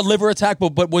liver attack,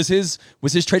 but was his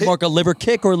trademark a liver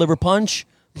kick or a liver punch?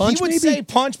 Punch, he would say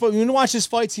punch, but when you watch his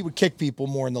fights, he would kick people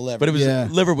more in the liver. But it was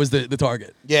liver was the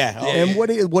target. Yeah. Oh, and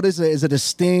what is it? Is it a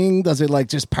sting? Does it like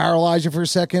just paralyze you for a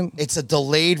second? It's a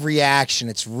delayed reaction.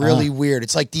 It's really weird.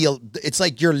 It's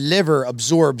like your liver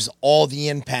absorbs all the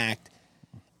impact,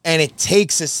 and it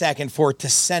takes a second for it to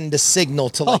send a signal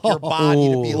to like your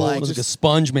body to be like a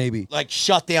sponge, maybe like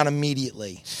shut down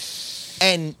immediately.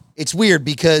 And it's weird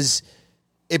because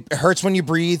it hurts when you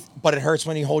breathe, but it hurts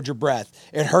when you hold your breath.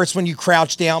 It hurts when you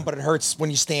crouch down, but it hurts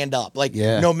when you stand up. Like,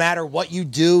 no matter what you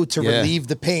do to relieve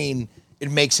the pain,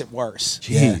 it makes it worse.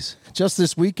 Jeez. Yeah. Just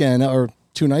this weekend, or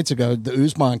 2 nights ago, the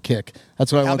Usman kick.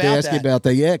 That's what I wanted to ask you about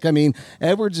that. Yeah, I mean,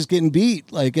 Edwards is getting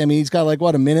beat. Like, I mean, he's got like,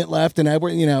 a minute left, and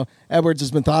Edwards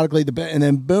is methodically the best, and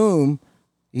then boom,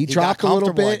 he dropped a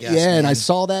little bit. Guess, man. And I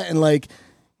saw that, and like,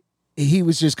 he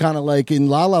was just kind of like in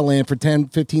La La Land for 10,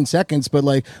 15 seconds. But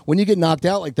like when you get knocked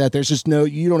out like that, there's just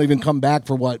you don't even come back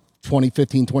for 20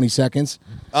 seconds.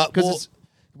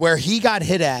 Where he got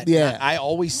hit at, I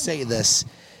always say this,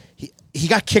 he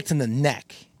got kicked in the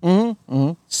neck.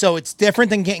 So it's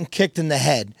different than getting kicked in the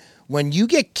head. When you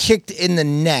get kicked in the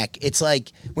neck, it's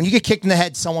like when you get kicked in the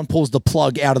head, someone pulls the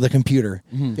plug out of the computer.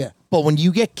 Yeah. But when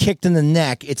you get kicked in the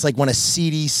neck, it's like when a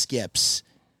CD skips.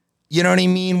 You know what I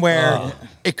mean? Where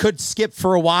it could skip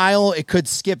for a while. It could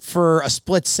skip for a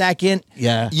split second.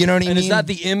 Yeah. You know what I mean? And is that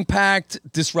the impact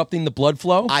disrupting the blood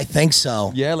flow? I think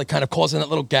so. Yeah, like kind of causing that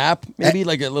little gap, maybe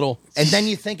like a little. And then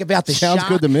you think about the Sounds shock.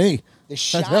 good to me. The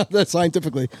shock. That's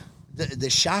scientifically. The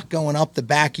shock going up the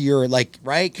back of your, like,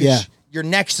 right? 'Cause your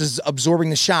neck is absorbing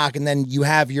the shock, and then you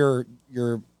have your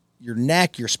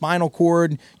neck, your spinal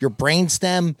cord, your brain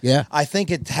stem. Yeah. I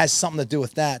think it has something to do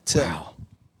with that, too. Wow.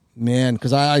 Man,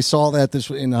 because I saw that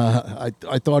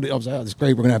I thought I was this is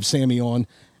great. We're gonna have Sammy on,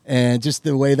 and just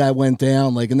the way that went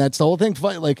down, like, and that's the whole thing.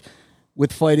 Like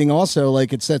with fighting, also,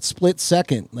 like it's that split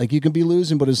second. Like you can be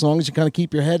losing, but as long as you kind of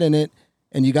keep your head in it,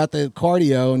 and you got the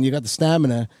cardio and you got the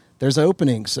stamina, there's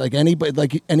openings. Like anybody,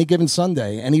 like any given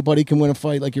Sunday, anybody can win a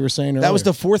fight. Like you were saying earlier. That was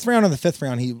the 4th round or the 5th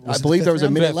round. I believe there was a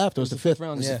minute left. It was the 5th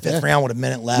round. Yeah, 5th round with a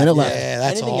minute left. Yeah,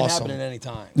 that's anything awesome. can happen at any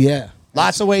time. Yeah.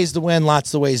 Lots of ways to win,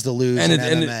 lots of ways to lose. And, in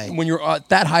MMA. and when you're at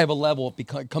that high of a level,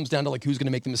 it comes down to like who's going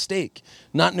to make the mistake,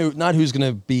 not who's going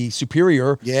to be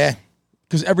superior. Yeah,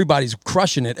 because everybody's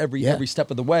crushing it every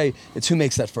step of the way. It's who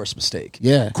makes that first mistake.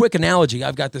 Yeah. Quick analogy: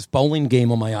 I've got this bowling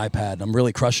game on my iPad. I'm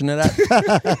really crushing it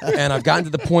at, and I've gotten to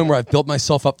the point where I've built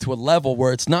myself up to a level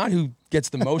where it's not who gets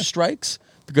the most strikes.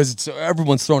 Because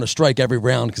everyone's throwing a strike every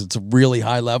round because it's a really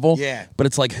high level. Yeah. But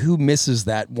it's like who misses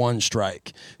that one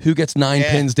strike? Who gets 9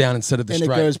 pins down instead of the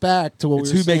strike? And it goes back to what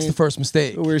it's we were who makes the first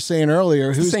mistake. What we were saying earlier.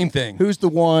 It's the same thing. Who's the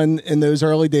one in those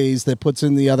early days that puts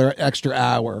in the other extra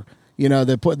hour? You know,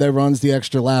 that runs the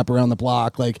extra lap around the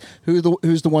block. Like who's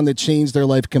the one that changed their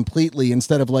life completely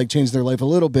instead of like changed their life a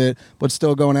little bit, but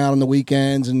still going out on the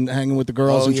weekends and hanging with the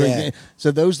girls and drinking.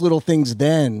 So those little things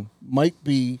then might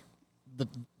be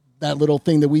that little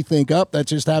thing that we think up that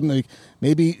just happened. Like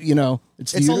maybe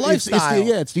it's a lifestyle.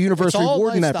 It's the universe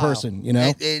rewarding that person. You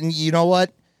know, and you know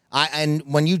what? And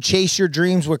when you chase your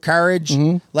dreams with courage,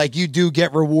 like you do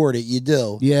get rewarded. You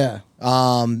do. Yeah.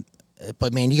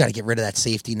 But man, you got to get rid of that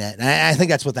safety net. And I think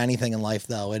that's with anything in life,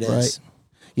 though. It is. Right.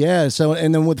 Yeah. So,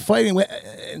 and then with fighting, we'll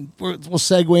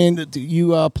segue into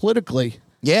you politically.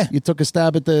 Yeah. You took a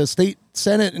stab at the state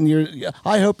senate, and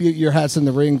I hope your hat's in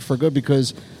the ring for good,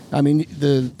 because, I mean,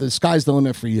 the sky's the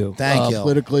limit for you. Thank you.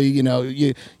 Politically,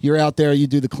 you're out there, you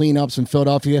do the cleanups in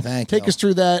Philadelphia. Take us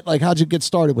through that. Like, how'd you get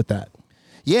started with that?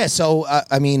 Yeah. So,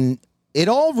 I mean, it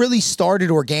all really started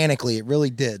organically. It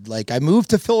really did. Like, I moved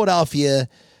to Philadelphia.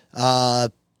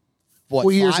 What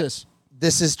year is this?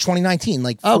 This is 2019.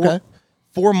 Like,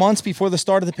 4 months before the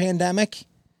start of the pandemic.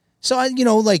 So,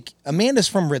 like, Amanda's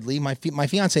from Ridley. My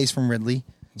fiance's from Ridley.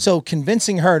 So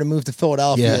convincing her to move to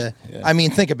Philadelphia, I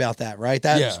mean, think about that, right?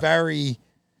 That's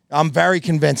I'm very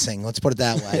convincing. Let's put it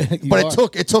that way. But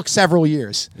it took several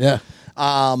years. Yeah.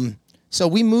 So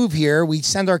we move here. We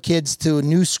send our kids to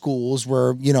new schools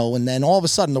where, and then all of a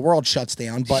sudden the world shuts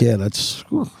down. But that's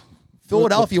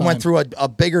Philadelphia went through a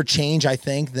bigger change, I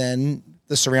think, than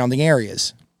the surrounding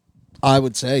areas. I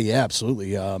would say, yeah,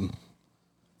 absolutely.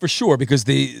 For sure, because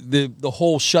the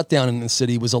whole shutdown in the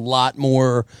city was a lot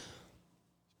more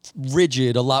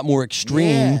rigid, a lot more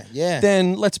extreme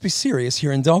than, let's be serious,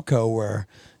 here in Delco, where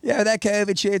that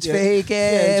COVID shit's fake.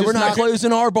 We're not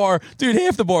closing our bar. Dude,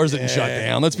 half the bars didn't shut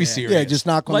down. Let's be serious. Yeah, just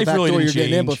knock on the back door, you're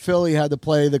getting in. But Philly had to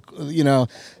play a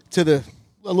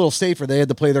little safer. They had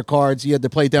to play their cards. You had to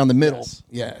play down the middle. Yes.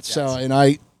 Yeah. Yes. So,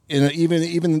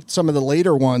 even some of the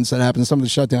later ones that happened, some of the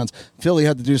shutdowns, Philly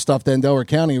had to do stuff. Then Delaware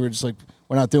County, we're just like,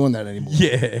 we're not doing that anymore.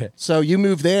 Yeah. So you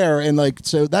move there, and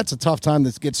so that's a tough time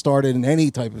to get started in any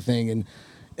type of thing.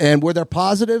 And were there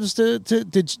positives to of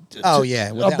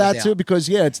that too? Because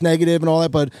it's negative and all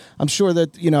that, but I'm sure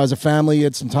that as a family, you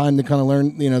had some time to kind of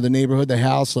learn the neighborhood, the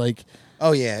house, like.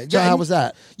 Oh yeah. So how was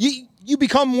that? You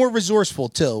become more resourceful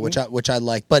too, which I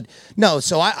like. But no,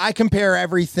 so I compare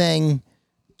everything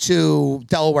to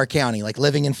Delaware County. Like,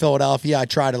 living in Philadelphia, I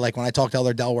try to, like, when I talk to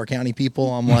other Delaware County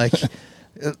people, I'm like,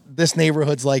 this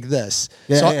neighborhood's like this.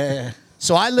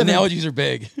 So I live. Analogies are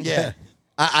big. Yeah.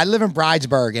 I live in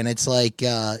Bridesburg, and it's like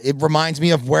it reminds me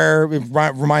of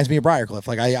Briarcliff.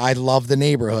 Like, I love the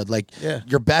neighborhood. Like,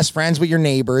 you're best friends with your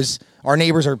neighbors. Our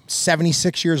neighbors are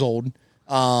 76 years old.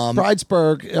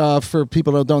 Bridesburg, for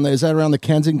people that don't know, is that around the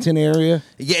Kensington area?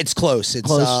 Yeah, it's close.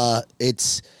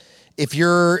 It's if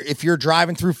you're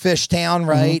driving through Fishtown,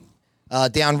 right,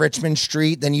 down Richmond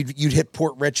Street, then you'd hit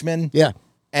Port Richmond. Yeah,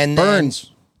 and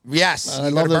Burns. Yes, I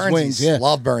love those wings. Yeah,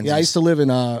 love Burns. Yeah, I used to live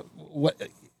in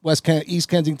East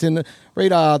Kensington, right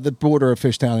the border of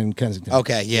Fishtown and Kensington.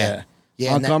 Okay, yeah.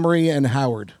 Montgomery and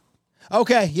Howard.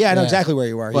 Okay, yeah, I know exactly where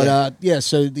you are. But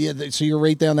so you're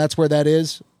right down. That's where that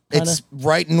is. Kinda? It's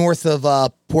right north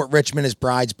of Port Richmond is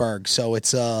Bridesburg, so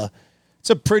it's a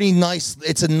pretty nice.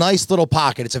 It's a nice little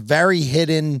pocket. It's a very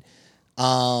hidden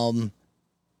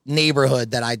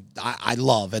neighborhood that I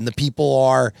love, and the people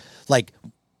are like,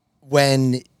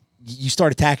 when you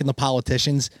start attacking the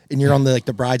politicians and you're on the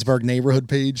Bridesburg neighborhood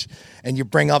page and you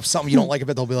bring up something you don't like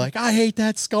about it, they'll be like, I hate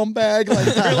that scumbag. Like,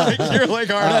 you're like,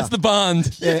 all right, that's the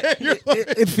bond.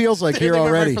 It feels like here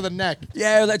already. Right for the neck.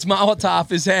 Yeah, that's Molotov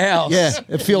his house. Yeah,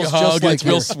 it feels just like it's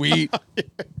real sweet.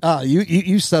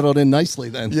 You settled in nicely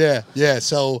then. Yeah.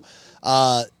 So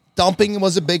dumping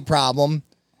was a big problem.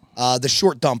 The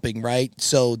short dumping, right?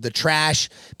 So the trash,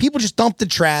 people just dump the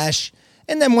trash.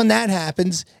 And then when that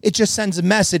happens, it just sends a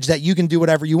message that you can do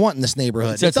whatever you want in this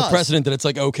neighborhood. That's the precedent that it's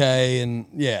like, okay, and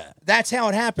that's how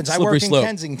it happens. Slippery I work slope. in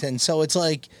Kensington, so it's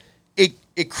like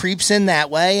it creeps in that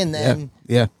way, and then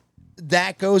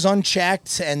that goes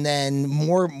unchecked, and then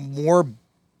more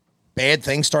bad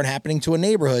things start happening to a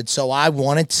neighborhood. So I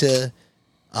wanted to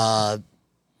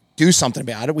do something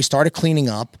about it. We started cleaning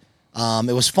up.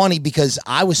 It was funny because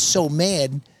I was so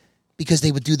mad because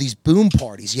they would do these boom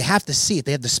parties. You have to see it.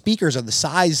 They have the speakers are the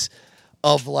size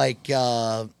of like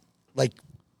a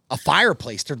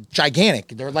fireplace. They're gigantic.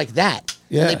 They're like that.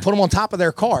 Yeah. And they put them on top of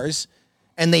their cars,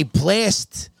 and they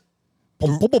blast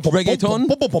reggaeton.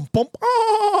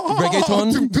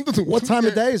 Reggaeton. What time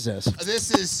of day is this?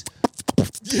 This is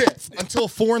until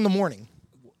 4 a.m.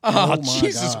 Oh, my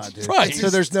Jesus God, dude. Christ! So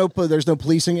there's no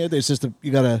policing it. It's just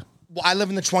you gotta. Well, I live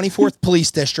in the 24th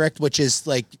Police District, which is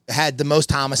had the most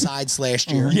homicides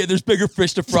last year. Yeah, there's bigger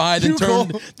fish to fry than turn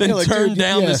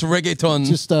down this reggaeton.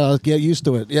 Just get used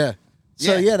to it. Yeah.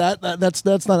 So that's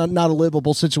not a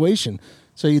livable situation.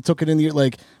 So you took it in your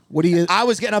what do you? I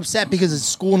was getting upset because it's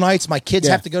school nights. My kids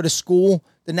have to go to school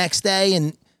the next day,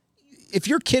 and if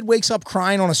your kid wakes up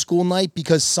crying on a school night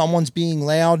because someone's being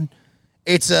loud,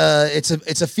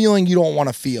 it's a feeling you don't want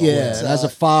to feel. Yeah, as a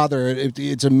father,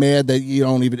 it's a mad that you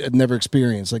don't even never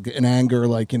experience, like an anger,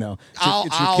 like it's your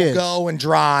I'll kids. go and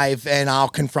drive and I'll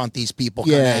confront these people.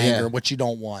 Kind of anger, which you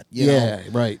don't want. You know?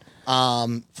 Right.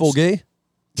 Full gay.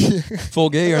 Full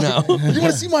gay or no? You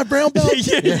want to see my brown belt?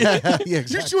 yeah, exactly.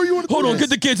 You sure you want to? Hold on, get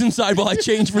the kids inside while I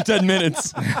change for 10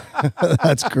 minutes.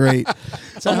 That's great.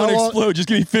 So I'm gonna explode. Just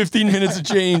give me 15 minutes of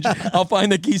change. I'll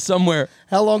find the key somewhere.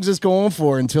 How long does this go on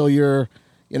for until you're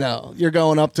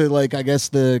going up to, like, I guess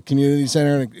the community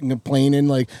center and complaining?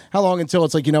 Like, how long until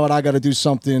it's like, you know what, I got to do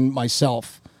something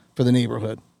myself for the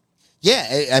neighborhood?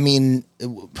 Yeah, I mean,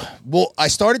 well, I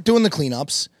started doing the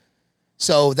cleanups.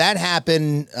 So that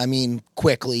happened,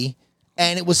 quickly,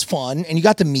 and it was fun, and you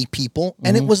got to meet people,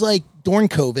 and it was like during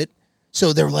COVID,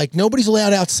 so they were like, nobody's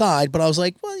allowed outside, but I was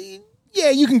like, well, yeah,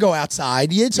 you can go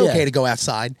outside. It's okay to go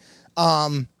outside.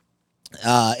 And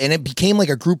it became like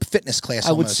a group fitness class.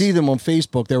 I would see them on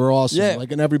Facebook. They were awesome. Yeah.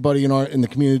 Like, and everybody in the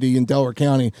community in Delaware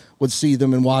County would see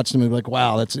them and watch them and be like,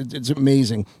 wow, it's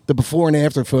amazing. The before and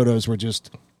after photos were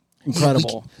just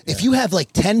incredible. If you have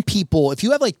like 10 people, if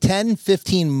you have like 10,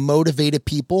 15 motivated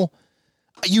people,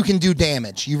 you can do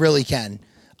damage. You really can.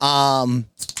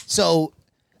 So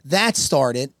that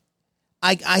started.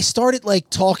 I started like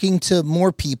talking to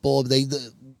more people.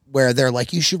 Where they're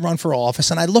like, you should run for office,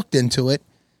 and I looked into it,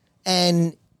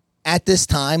 and at this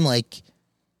time, like,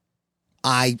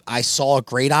 I saw a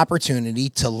great opportunity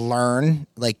to learn,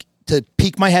 like, to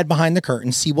peek my head behind the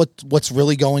curtain, see what's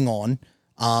really going on.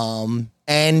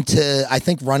 And I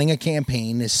think running a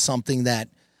campaign is something that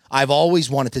I've always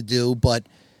wanted to do, but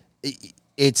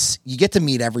you get to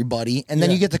meet everybody, and then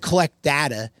you get to collect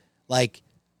data, like,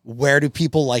 where do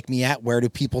people like me at? Where do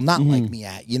people not like me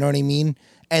at? You know what I mean?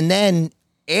 And then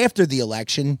after the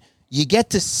election, you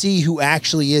get to see who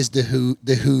actually is the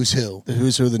who's who. The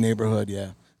who's who of the neighborhood,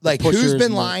 yeah. Like, who's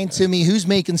been lying to me, who's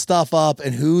making stuff up,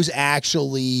 and who's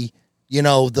actually,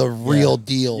 the real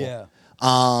deal. Yeah.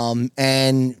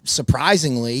 And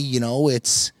surprisingly,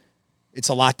 it's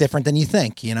a lot different than you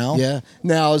think, Yeah.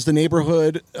 Now, is the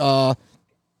neighborhood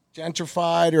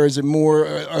gentrified, or is it more?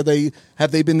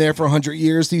 Have they been there for 100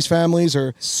 years? These families,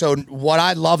 or so? What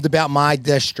I loved about my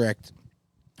district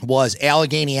was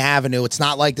Allegheny Avenue. It's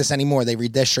not like this anymore. They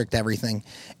redistrict everything.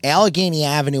 Allegheny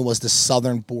Avenue was the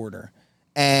southern border,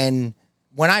 and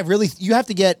when you have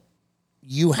to get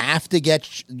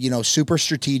super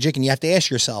strategic, and you have to ask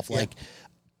yourself, like,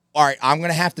 all right, I'm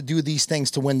going to have to do these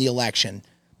things to win the election.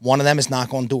 One of them is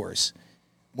knock on doors.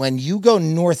 When you go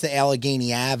north of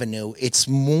Allegheny Avenue, it's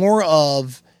more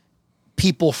of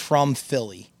people from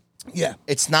Philly. yeah,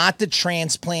 It's not the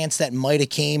transplants that might have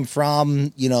came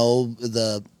from,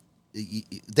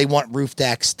 they want roof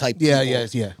decks type people. yeah.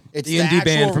 It's The indie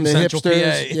band from The Central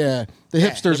hipsters, PA. yeah, the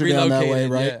hipsters are down that way,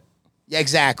 Relocated, right? yeah. Yeah,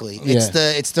 exactly. Yeah.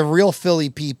 It's the real Philly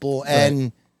people,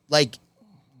 and like,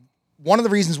 one of the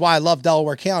reasons why I love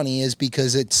Delaware County is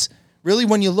because it's really,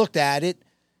 when you looked at it,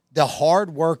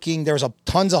 there's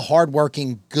tons of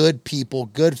hardworking, good people,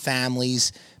 good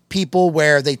families, people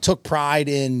where they took pride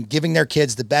in giving their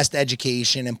kids the best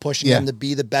education and pushing them to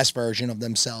be the best version of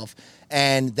themselves.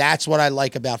 And that's what I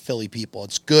like about Philly people.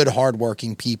 It's good,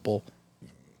 hardworking people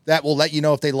that will let you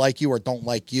know if they like you or don't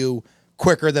like you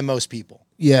quicker than most people.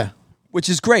 Yeah. Which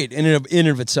is great in and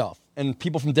of itself. And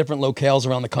people from different locales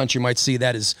around the country might see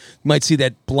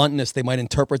that bluntness. They might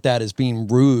interpret that as being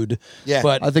rude. Yeah.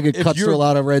 But I think it cuts through a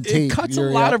lot of red tape. It cuts a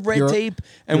lot of red tape,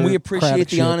 and we appreciate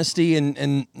the honesty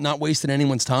and not wasting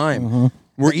anyone's time.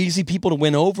 We're easy people to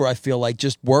win over, I feel like.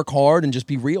 Just work hard and just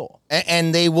be real.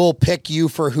 And they will pick you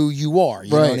for who you are.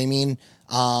 You know what I mean?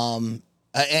 And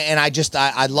I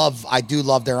do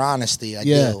love their honesty. I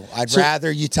do. I'd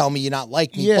rather you tell me you're not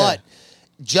like me, but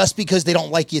just because they don't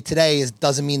like you today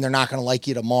doesn't mean they're not going to like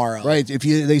you tomorrow. Right. If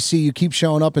they see you keep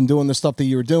showing up and doing the stuff that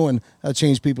you were doing, that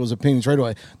changes people's opinions right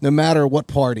away. No matter what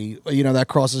party, that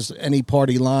crosses any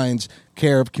party lines,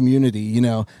 care of community,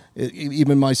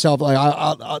 even myself, like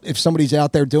I, if somebody's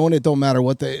out there doing it, don't matter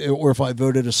what or if I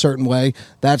voted a certain way,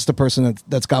 that's the person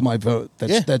that's got my vote.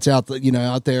 That's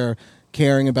out there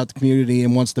caring about the community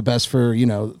and wants the best for,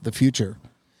 the future.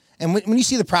 And when you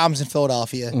see the problems in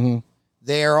Philadelphia,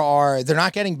 they're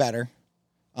not getting better.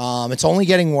 It's only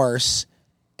getting worse.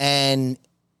 And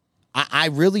I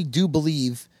really do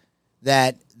believe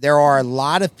that there are a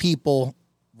lot of people,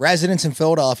 residents in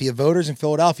Philadelphia, voters in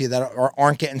Philadelphia, that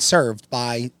aren't getting served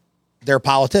by their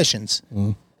politicians.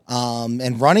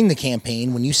 And running the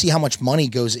campaign, when you see how much money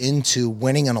goes into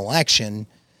winning an election,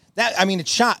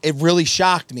 It really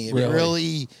shocked me. It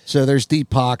really. So there's deep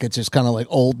pockets, just kind of like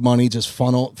old money, just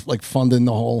funding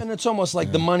the whole. And it's almost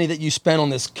like the money that you spent on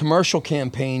this commercial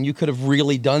campaign, you could have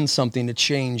really done something to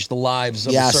change the lives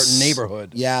of a certain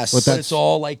neighborhood. Yes. But it's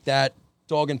all like that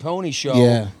dog and pony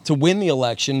show to win the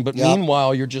election. But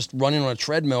meanwhile, you're just running on a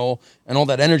treadmill, and all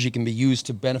that energy can be used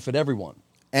to benefit everyone.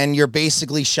 And you're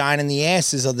basically shining the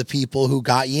asses of the people who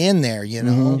got you in there, you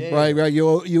know? Mm-hmm. Right.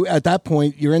 You at that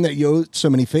point, you're in that, you owe so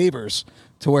many favors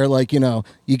to where, like, you know,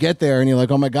 you get there and you're like,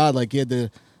 oh my God, like you had to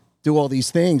do all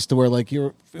these things to where, like,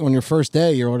 you're on your first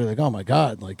day, you're already like, oh my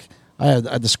God, like I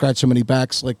had to scratch so many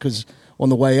backs, like, because on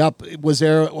the way up, was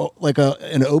there like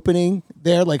an opening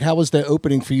there? Like, how was the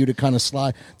opening for you to kind of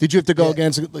slide? Did you have to go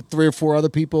against like 3 or 4 other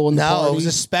people in the party? No, it was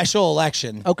a special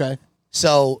election. Okay.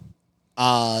 So,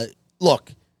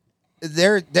 look,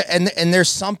 there's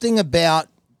something about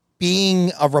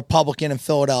being a Republican in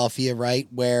Philadelphia, right?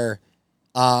 Where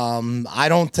I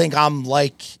don't think I'm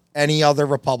like any other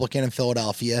Republican in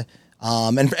Philadelphia,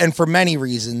 and for many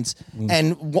reasons.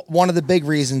 And one of the big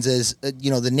reasons is,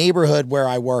 the neighborhood where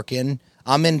I work in,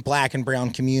 I'm in black and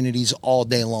brown communities all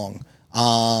day long,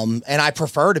 and I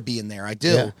prefer to be in there. I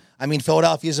do. Yeah. I mean,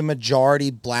 Philadelphia is a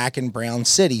majority black and brown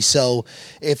city, so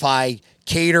if I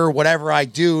cater whatever I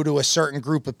do to a certain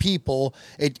group of people,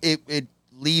 it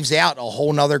leaves out a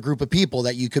whole nother group of people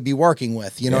that you could be working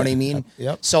with. You know what I mean?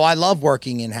 Yep. So I love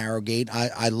working in Harrogate.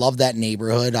 I love that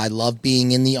neighborhood. I love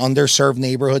being in the underserved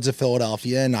neighborhoods of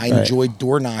Philadelphia, and I enjoyed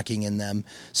door knocking in them.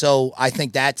 So I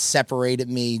think that separated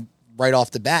me right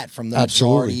off the bat from the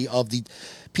majority of the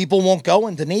people. Won't go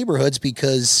into neighborhoods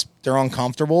because they're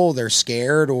uncomfortable, they're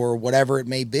scared, or whatever it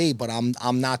may be. But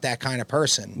I'm not that kind of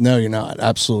person. No, you're not.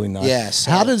 Absolutely not. Yes.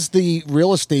 How does the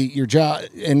real estate, your job,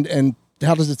 and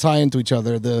how does it tie into each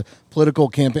other? The political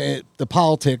campaign, the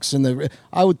politics, and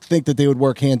I would think that they would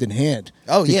work hand in hand.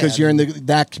 Oh, yeah. Because you're in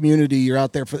that community, you're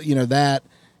out there for, that,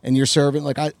 and you're serving.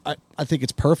 Like, I think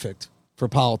it's perfect for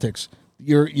politics.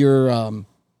 Your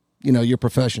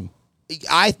profession.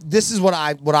 This is what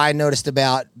I noticed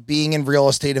about being in real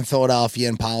estate in Philadelphia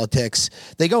and politics.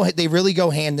 They really go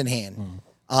hand in hand.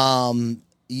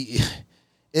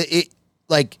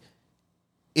 Like,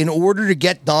 in order to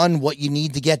get done what you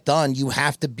need to get done, you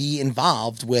have to be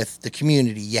involved with the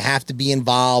community. You have to be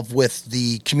involved with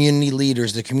the community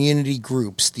leaders, the community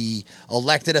groups, the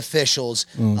elected officials,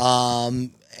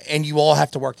 and you all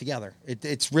have to work together.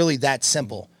 It's really that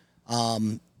simple.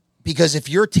 Because if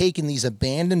you're taking these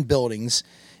abandoned buildings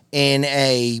in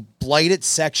a blighted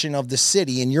section of the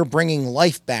city and you're bringing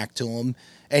life back to them,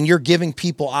 and you're giving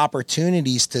people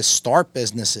opportunities to start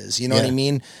businesses, you know what I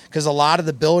mean? Because a lot of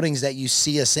the buildings that you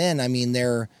see us in, I mean,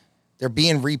 they're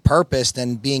being repurposed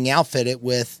and being outfitted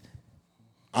with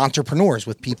entrepreneurs,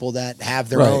 with people that have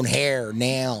their own hair,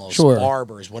 nails,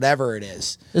 barbers, whatever it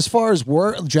is. As far as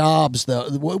work jobs, though,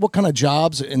 what kind of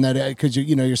jobs in that? Because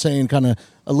you're saying kind of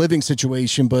a living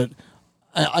situation, but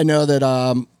I know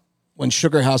that when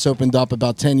Sugar House opened up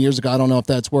about 10 years ago, I don't know if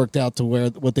that's worked out to where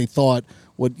what they thought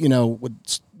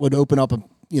would open up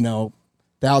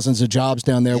thousands of jobs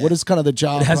down there. What is kind of the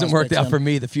job? It hasn't worked out for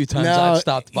me the few times I've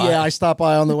stopped by. Yeah, I stopped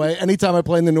by on the way. Anytime I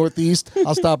play in the Northeast,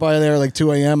 I'll stop by there like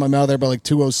 2 a.m. I'm out there by like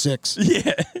 2:06.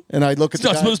 Yeah. And I look at it's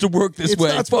not supposed to work this way.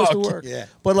 It's not supposed to work. Yeah.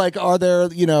 But like, are there,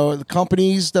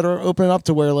 companies that are opening up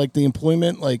to where like the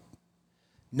employment, like.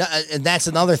 No, and that's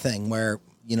another thing where,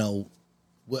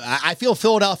 I feel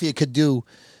Philadelphia could do.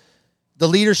 The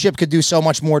leadership could do so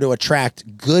much more to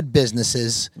attract good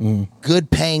businesses, good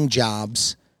paying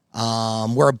jobs.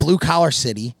 We're a blue collar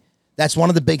city. That's one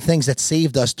of the big things that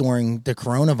saved us during the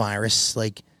coronavirus.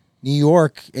 Like New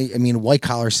York, I mean, white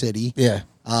collar city. Yeah.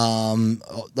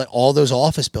 All those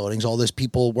office buildings, all those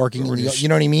people working, you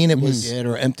know what I mean? It was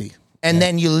they're empty. And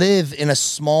then you live in a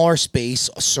smaller space,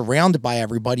 surrounded by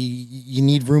everybody. You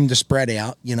need room to spread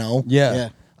out. Yeah.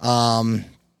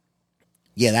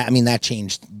 That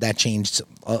changed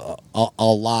a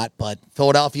lot, but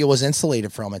Philadelphia was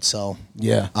insulated from it. So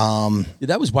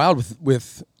that was wild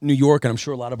with New York, and I'm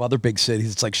sure a lot of other big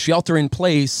cities. It's like shelter in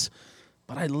place,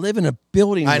 but I live in a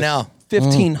building. I know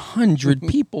 1,500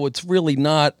 people. It's really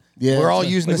not. Yeah, we're all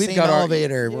using the same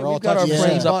elevator. We're all got our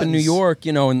friends up in New York,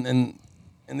 and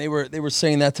they were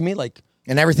saying that to me, like,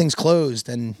 and everything's closed,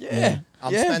 and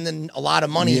I'm spending a lot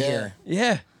of money here.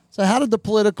 Yeah. So how did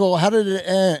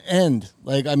it end?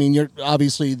 Like, I mean, you're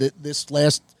obviously this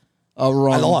last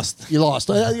run. I lost. You lost.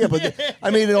 Yeah, but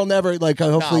I mean, it'll never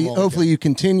hopefully you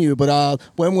continue. But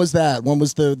when was that? When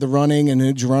was the running, and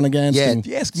who'd you run against? Yeah, if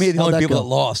you ask me, the only people that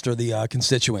lost are the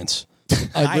constituents.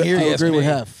 I agree with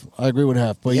half.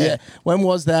 But yeah, when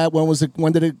was that?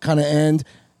 When did it kind of end?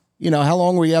 how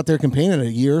long were you out there campaigning? A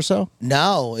year or so?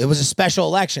 No, it was a special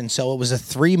election, so it was a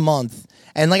 3-month.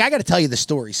 And like, I got to tell you the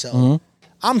story. So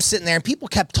I'm sitting there, and people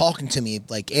kept talking to me,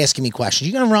 like asking me questions.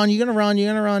 You gonna run? You gonna run? You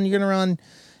gonna run? You gonna run?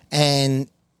 And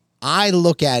I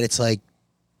look at it, it's like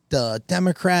the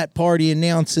Democrat Party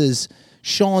announces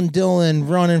Sean Dillon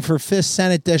running for 5th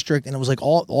Senate District, and it was like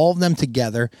all of them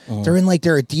together. They're in like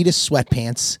their Adidas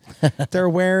sweatpants. They're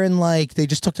wearing like, they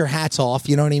just took their hats off,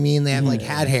 you know what I mean? They have like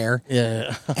hat hair.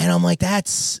 Yeah. And I'm like,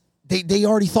 they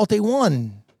already thought they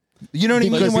won. You know what I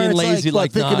mean? Being lazy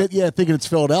thinking it's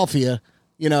Philadelphia.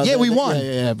 Yeah, we won.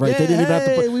 Yeah, right. They didn't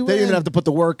even have to put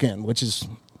the work in, which is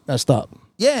messed up.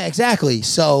 Yeah, exactly.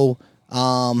 So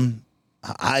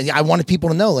I wanted people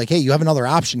to know, like, hey, you have another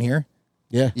option here.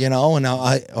 Yeah. And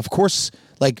I, of course,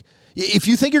 like, if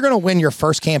you think you're going to win your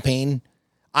first campaign,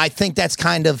 I think that's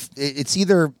kind of, it's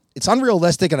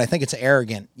unrealistic, and I think it's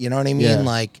arrogant. You know what I mean? Yeah.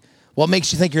 Like, what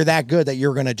makes you think you're that good that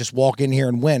you're going to just walk in here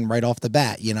and win right off the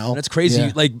bat, And it's crazy.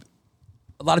 Yeah. Like,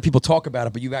 a lot of people talk about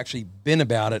it, but you've actually been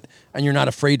about it, and you're not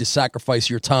afraid to sacrifice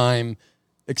your time,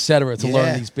 et cetera, to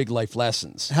learn these big life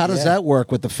lessons. How does that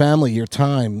work with the family, your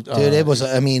time? Dude, it was,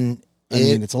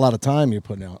 it's a lot of time you're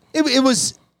putting out.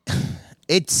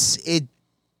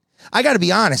 I got to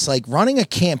be honest, like, running a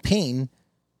campaign,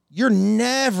 you're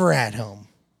never at home.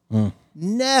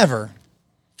 Never.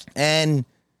 And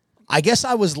I guess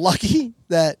I was lucky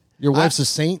that your wife's a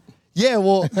saint. Yeah,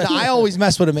 well, I always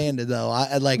mess with Amanda though.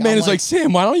 Amanda's like,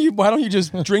 Sam, why don't you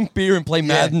just drink beer and play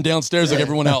Madden downstairs like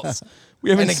everyone else? We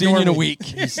haven't seen you in a week.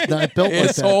 He's not built like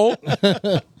asshole.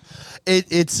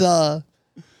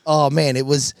 Oh man, it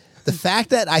was the fact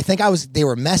that I think they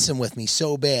were messing with me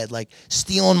so bad, like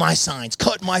stealing my signs,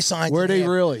 cutting my signs. Were they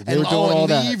really? They were doing all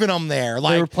that, leaving them there.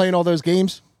 Like, they were playing all those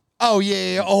games. Oh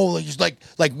yeah. Oh, just like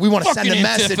we want to send a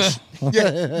message.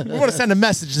 Yeah, we want to send a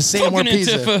message to Sam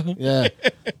Oropeza. Yeah.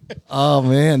 Oh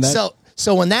man.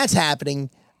 So when that's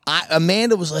happening,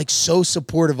 Amanda was like so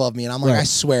supportive of me, and I'm like, I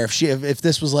swear, if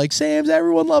this was like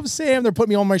everyone loves Sam, they're putting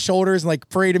me on my shoulders and like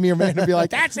pray to me, Amanda would be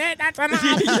like, that's it, that's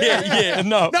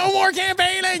enough. No more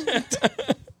campaigning.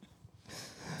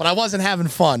 But I wasn't having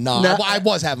fun. No, I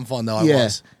was having fun though. I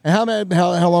was. And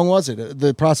how long was it?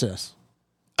 The process?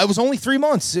 It was only 3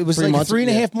 months. It was like a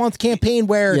 3.5 month campaign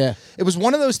where it was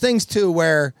one of those things too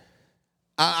where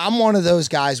I'm one of those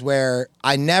guys where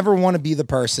I never want to be the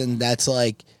person that's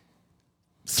like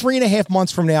 3.5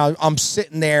 months from now, I'm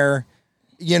sitting there,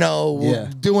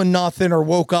 doing nothing, or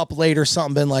woke up late or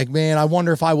something, been like, man, I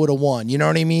wonder if I would have won. You know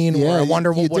what I mean? Yeah, or I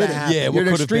wonder what would have happened. Yeah, you're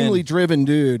an extremely driven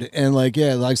dude, and like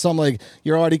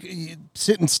you're already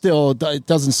sitting still. It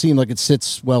doesn't seem like it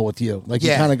sits well with you. Like you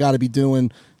kind of got to be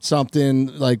doing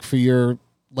something like for your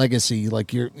legacy.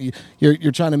 Like you're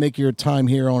trying to make your time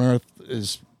here on Earth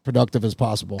as productive as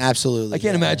possible. Absolutely. I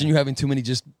can't imagine you having too many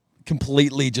just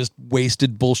completely just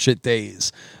wasted bullshit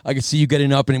days. I could see you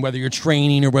getting up, and whether you're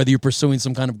training or whether you're pursuing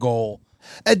some kind of goal.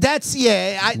 There has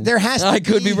to I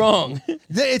could be wrong.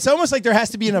 It's almost like there has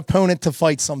to be an opponent to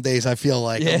fight some days, I feel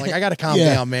like. I'm like, I got to calm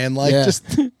down, man. Like,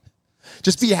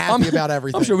 just be happy about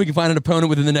everything. I'm sure we can find an opponent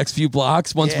within the next few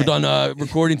blocks once we're done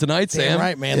recording tonight, Sam.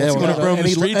 Right, man. Let's go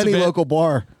to any local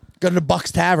bar. Go to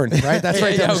Buck's Tavern, right? That's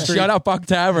right down the street. Shout out Buck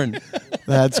Tavern.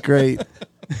 That's great.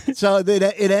 So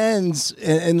it ends,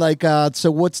 and like,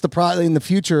 so what's the in the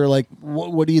future? Like,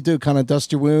 what do you do? Kind of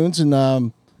dust your wounds and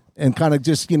kind of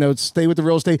just stay with the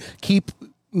real estate, keep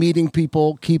meeting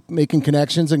people, keep making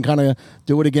connections, and kind of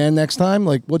do it again next time.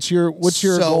 Like, what's your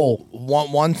goal?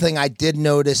 One thing I did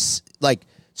notice, like,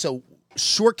 so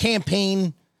short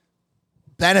campaign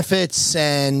benefits,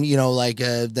 and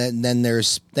then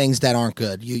there's things that aren't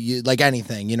good. You like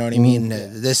anything, you know what I mean?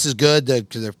 This is good.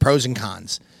 There are pros and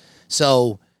cons.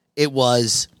 So it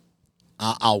was,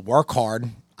 I'll work hard.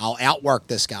 I'll outwork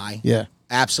this guy. Yeah.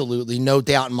 Absolutely. No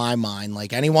doubt in my mind.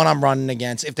 Like, anyone I'm running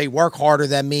against, if they work harder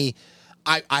than me,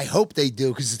 I hope they do,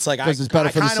 because it's like, I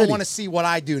kind of want to see what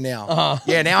I do now.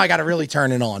 Yeah, now I got to really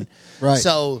turn it on. Right.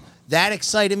 So that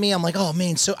excited me. I'm like, oh,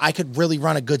 man, so I could really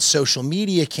run a good social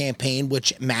media campaign,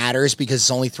 which matters because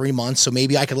it's only 3 months. So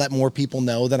maybe I could let more people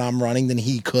know that I'm running than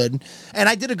he could. And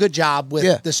I did a good job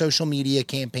with the social media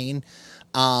campaign.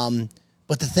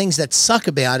 But the things that suck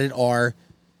about it are,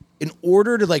 in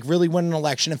order to like really win an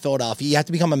election in Philadelphia, you have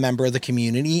to become a member of the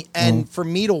community. And for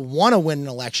me to want to win an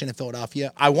election in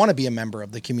Philadelphia, I want to be a member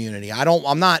of the community.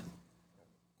 I'm not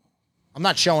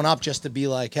showing up just to be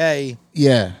like, hey,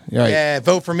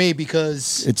 vote for me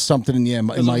because it's something in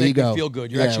my ego. You feel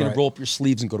good. You're actually going to roll up your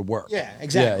sleeves and go to work. Yeah,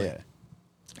 exactly. Yeah.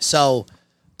 So,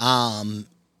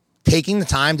 taking the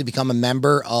time to become a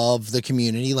member of the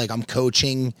community, like I'm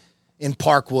coaching in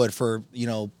Parkwood for,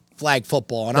 flag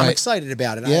football, and I'm excited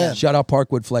about it. Yeah. Shout out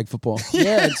Parkwood flag football.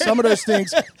 Yeah, and some of those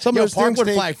things. Some of those Parkwood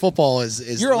things flag football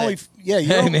is you're lit. only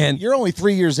you're, man. you're only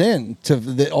 3 years in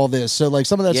to all this, so like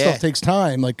some of that stuff takes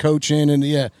time, like coaching and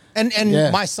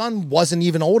And my son wasn't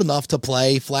even old enough to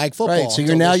play flag football. Right, so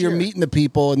you're meeting the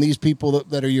people, and these people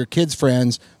that are your kids'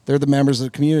 friends, they're the members of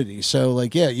the community. So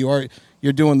like, you're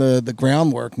doing the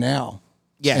groundwork now.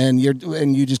 Yeah, and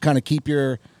you just kind of keep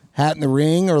your hat in the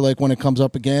ring, or like when it comes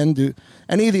up again, do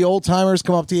any of the old timers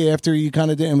come up to you after you kind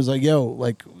of did and was like, yo,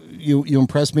 like you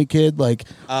impressed me, kid? Like,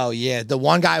 oh yeah, the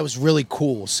one guy was really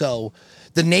cool. So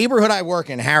the neighborhood I work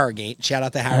in, Harrogate, shout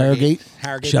out to Harrogate.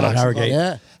 Shout out Harrogate.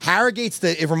 Yeah. Harrogate's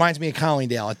it reminds me of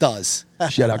Collingdale. It does.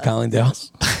 Shout out Collingdale.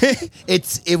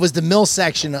 It was the mill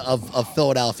section of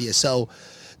Philadelphia. So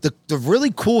the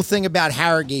really cool thing about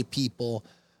Harrogate people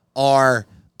are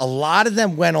a lot of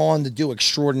them went on to do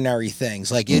extraordinary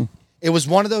things. Like it was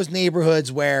one of those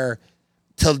neighborhoods where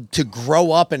to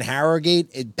grow up in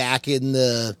Harrogate back in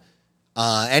the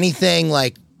anything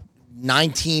like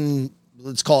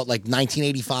let's call it like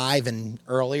 1985 and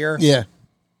earlier. Yeah.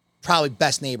 Probably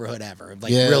best neighborhood ever.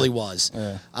 Like it really was.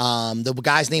 Yeah. The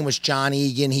guy's name was John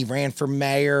Egan. He ran for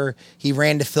mayor. He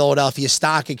ran the Philadelphia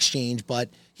Stock Exchange, but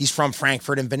he's from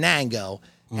Frankfurt and Venango.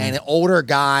 And an older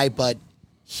guy, but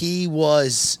he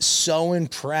was so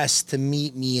impressed to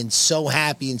meet me and so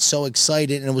happy and so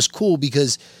excited. And it was cool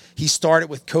because he started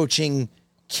with coaching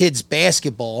kids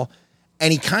basketball,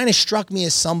 and he kind of struck me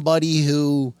as somebody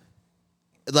who,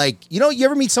 like, you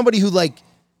ever meet somebody who, like,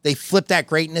 they flip that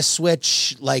greatness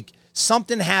switch, like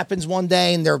something happens one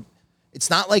day and it's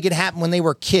not like it happened when they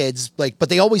were kids, like, but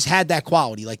they always had that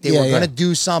quality. Like they were going to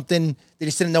do something. They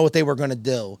just didn't know what they were going to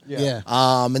do. Yeah.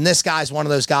 And this guy's one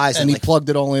of those guys. And he plugged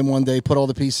it all in one day, put all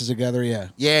the pieces together. Yeah.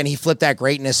 Yeah. And he flipped that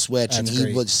greatness switch. That's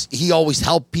and great. he always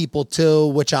helped people too,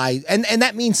 which and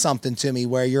that means something to me,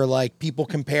 where you're like, people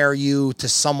compare you to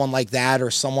someone like that,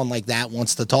 or someone like that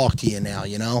wants to talk to you now,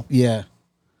 Yeah.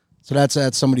 So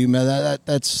that's somebody you met.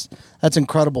 That's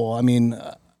incredible. I mean,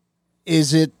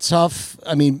 is it tough?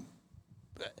 I mean,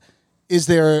 is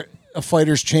there a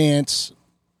fighter's chance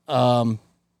for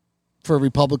a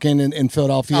Republican in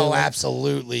Philadelphia? Oh,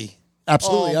 absolutely.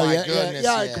 Absolutely. Oh, my yeah, goodness,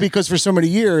 yeah. Because for so many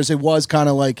years, it was kind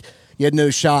of like you had no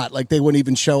shot. Like they wouldn't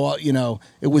even show up.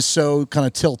 It was so kind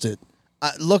of tilted.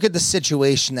 Look at the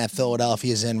situation that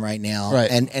Philadelphia is in right now,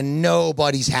 right. and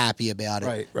nobody's happy about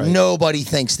it. Right. Nobody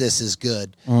thinks this is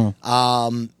good.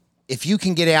 If you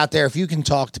can get out there, if you can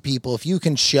talk to people, if you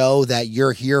can show that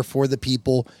you're here for the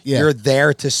people, you're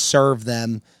there to serve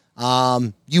them,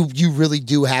 you really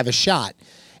do have a shot.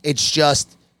 It's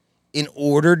just, in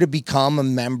order to become a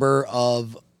member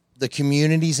of the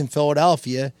communities in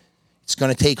Philadelphia, it's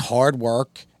going to take hard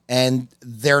work, and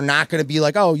they're not going to be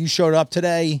like, oh, you showed up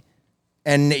today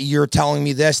and you're telling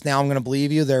me this, now I'm going to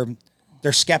believe you. They're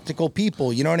skeptical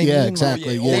people. You know what I mean? Yeah,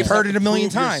 exactly. They've heard it a million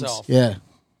times. Yourself. Yeah.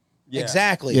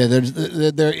 Exactly. Yeah,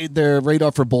 their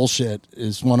radar for bullshit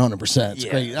is 100%. It's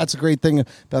great. That's a great thing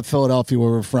about Philadelphia, where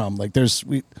we're from. Like,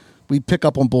 we pick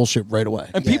up on bullshit right away.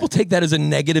 And people take that as a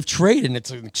negative trait, and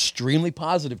it's an extremely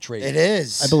positive trait. It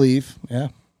is. I believe. Yeah.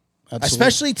 Absolutely.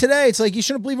 Especially today, it's like you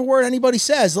shouldn't believe a word anybody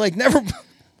says. Like, never.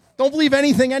 Don't believe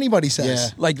anything anybody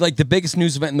says. Yeah. Like the biggest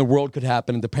news event in the world could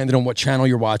happen, and depending on what channel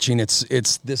you're watching, it's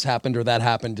this happened or that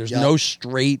happened. There's no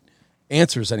straight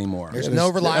answers anymore. There's no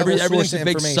reliable everything's source a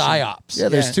big of information. psyops. Yeah,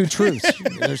 there's two truths.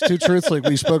 There's two truths, like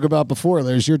we spoke about before.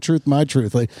 There's your truth, my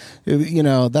truth. Like,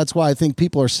 that's why I think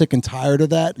people are sick and tired of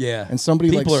that. Yeah, and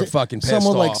somebody people like are fucking pissed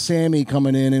someone off. like Sammy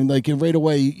coming in and like right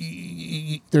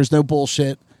away, there's no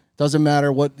bullshit. Doesn't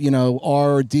matter what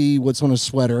R or D, what's on a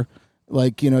sweater.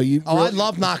 Like, you. I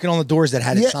love knocking on the doors that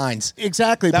had his signs.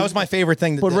 Exactly. That was my favorite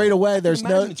thing to do. But right away, there's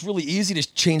no. It's really easy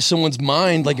to change someone's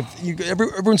mind. Like if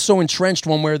everyone's so entrenched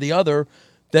one way or the other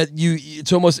that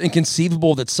it's almost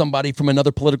inconceivable that somebody from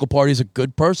another political party is a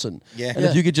good person. Yeah. And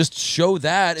if you could just show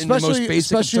that in the most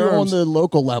basic of especially terms. on the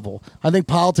local level. I think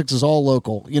politics is all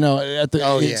local.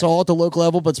 It's all at the local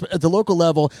level, but at the local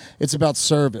level, it's about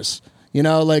service. When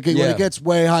it gets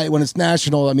way high, when it's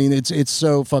national, I mean, it's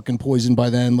so fucking poisoned by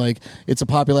then. Like, it's a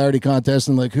popularity contest,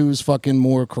 and like, who's fucking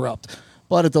more corrupt?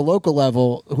 But at the local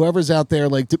level, whoever's out there,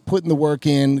 like, putting the work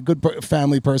in, good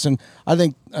family person,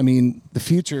 the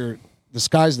future, the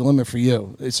sky's the limit for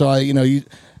you. So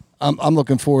I'm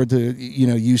looking forward to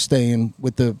you staying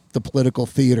with the political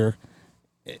theater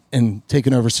and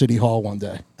taking over City Hall one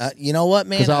day. You know what,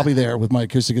 man? Because I'll be there with my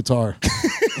acoustic guitar.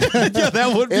 Yeah,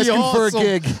 that would be Asking awesome. for a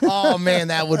gig. Oh man,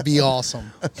 that would be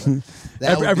awesome.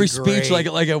 Every speech like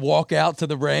a walk out to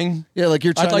the ring. Yeah, like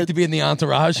you're. I'd like to be in the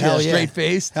entourage. Hell yeah. Straight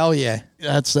face. Hell yeah.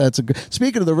 That's a good.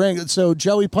 Speaking of the ring, so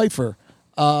Joey Pfeiffer,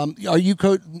 Are you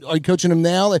coaching him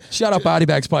now? Shout out Body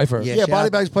Bags Piper. Yeah, Body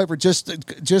Bags Piper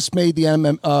just made the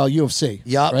UFC.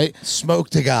 Yep. Right?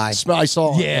 Smoked a guy. I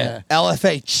saw him. Yeah.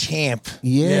 LFA champ.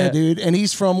 Yeah, dude. And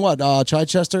he's from what?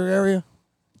 Chichester area?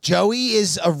 Joey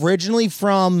is originally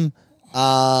from,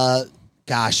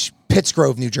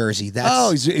 Pittsgrove, New Jersey.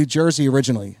 He's Jersey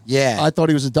originally. Yeah. I thought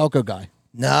he was a Delco guy.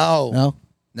 No.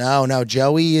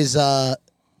 Joey is,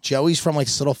 Joey's from like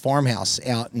this little farmhouse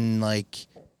out in like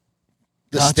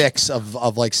the sticks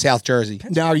of like South Jersey.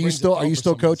 Now, are you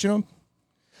still coaching him?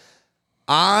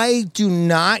 I do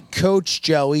not coach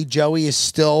Joey. Joey is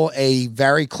still a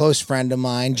very close friend of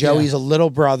mine. Joey's a little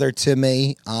brother to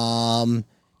me.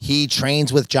 He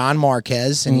trains with John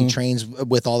Marquez, and he trains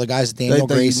with all the guys at Daniel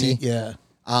Gracie.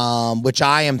 Which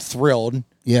I am thrilled.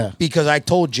 Yeah. Because I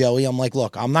told Joey, I'm like,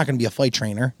 look, I'm not going to be a fight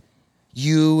trainer.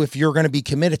 If you're going to be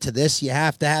committed to this, you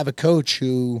have to have a coach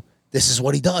who this is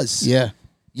what he does. Yeah.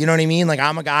 You know what I mean? Like,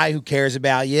 I'm a guy who cares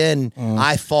about you, and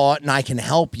I fought, and I can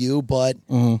help you, but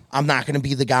I'm not going to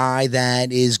be the guy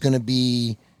that is going to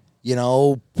be,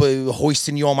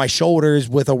 hoisting you on my shoulders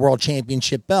with a world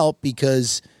championship belt,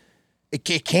 because it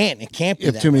can't be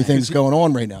You have too many things going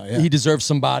on right now. Yeah. He deserves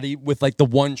somebody with like the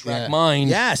one track mind.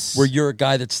 Yes. Where you're a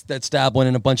guy that's dabbling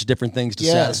in a bunch of different things to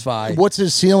satisfy. What's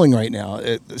his ceiling right now,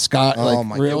 Scott? Oh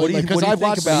my God. Really? What do you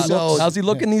think about? How's he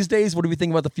looking these days? What do we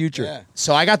think about the future? Yeah.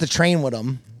 So I got to train with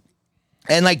him,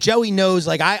 and like Joey knows,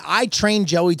 like I trained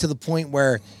Joey to the point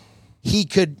where he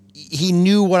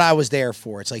knew what I was there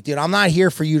for. It's like, dude, I'm not here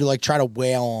for you to like try to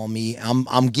wail on me.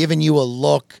 I'm giving you a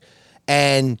look,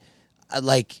 and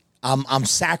I'm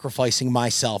sacrificing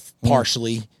myself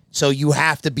partially, so you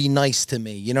have to be nice to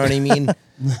me. You know what I mean?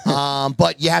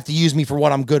 But you have to use me for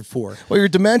what I'm good for. Well, your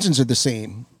dimensions are the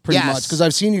same, pretty much, because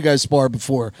I've seen you guys spar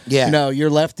before. Yeah. You're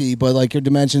lefty, but like your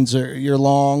dimensions you're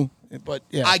long. But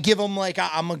yeah, I give them like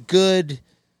I'm a good,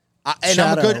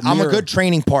 I'm a good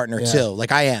training partner too.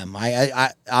 Like I am.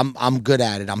 I'm good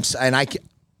at it.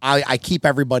 I keep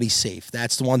everybody safe.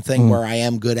 That's the one thing where I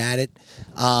am good at it.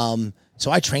 So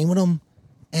I train with him.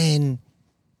 And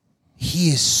he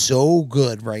is so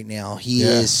good right now.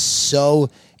 He's on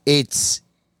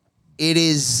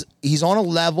a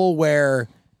level where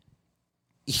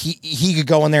he could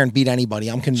go in there and beat anybody.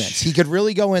 I'm convinced. He could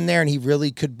really go in there and he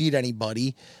really could beat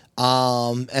anybody.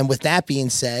 And with that being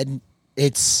said,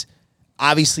 it's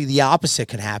obviously the opposite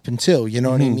could happen too. You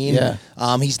know what I mean? Yeah.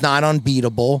 He's not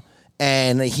unbeatable.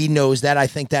 And he knows that. I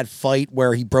think that fight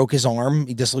where he broke his arm,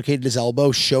 he dislocated his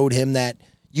elbow, showed him that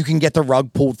you can get the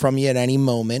rug pulled from you at any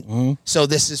moment. So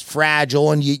this is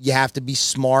fragile, and you have to be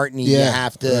smart, and you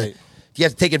have to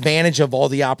take advantage of all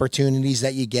the opportunities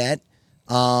that you get.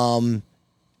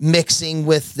 Mixing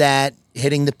with that,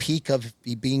 hitting the peak of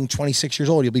being 26 years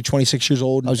old. You'll be 26 years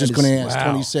old. I was just going to ask,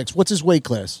 26. What's his weight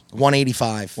class?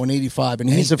 185. 185, and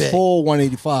he's a full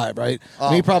 185, right?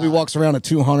 And he probably walks around at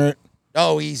 200.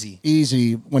 Oh, easy.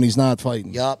 Easy when he's not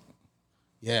fighting. Yup.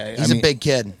 Yeah. He's a big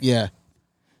kid. Yeah.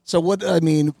 So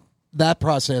that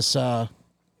process,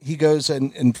 he goes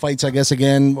and fights, I guess,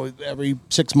 again every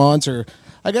 6 months, or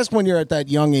I guess when you're at that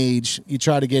young age, you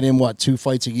try to get in 2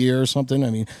 fights a year or something. I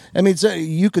mean,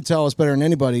 you could tell us better than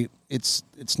anybody. It's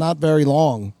not very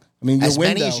long. I mean, as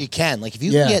many as you can. Like if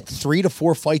you can get 3 to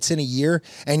 4 fights in a year,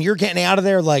 and you're getting out of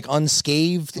there like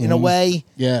unscathed in a way.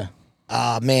 Yeah.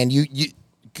 Man, you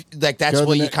like that's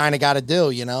what you kind of got to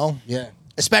do, Yeah.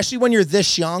 Especially when you're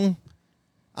this young.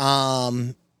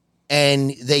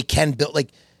 And they can build,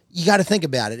 like, you got to think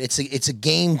about it. It's a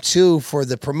game too for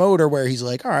the promoter where he's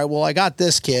like, all right, well, I got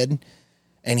this kid,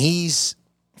 and he's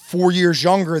 4 years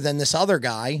younger than this other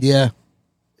guy. Yeah.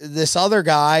 This other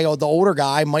guy, or the older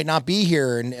guy, might not be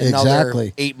here in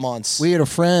another 8 months. We had a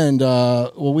friend,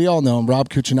 we all know him, Rob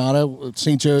Cucinato,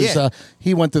 St. Joe's. Yeah.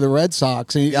 He went to the Red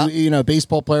Sox.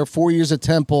 Baseball player, 4 years at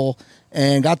Temple,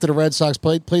 and got to the Red Sox,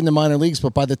 played in the minor leagues.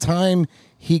 But by the time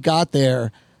he got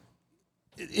there,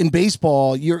 in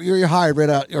baseball, you're hired right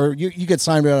out, or you get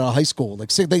signed right out of high school.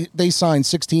 Like they sign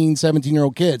 16,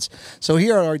 17-year-old kids. So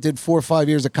he already did 4 or 5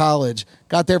 years of college,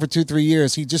 got there for 2-3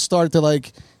 years. He just started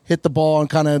to hit the ball and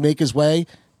kind of make his way.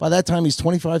 By that time, he's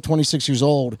 25, 26 years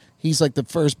old. He's like the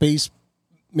first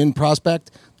baseman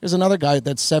prospect. There's another guy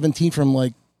that's 17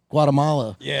 from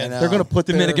Guatemala. Yeah, they're going to put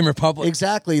Dominican Republic.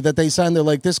 Exactly, that they signed. They're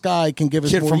like, this guy can give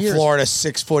us kid more from years. Florida,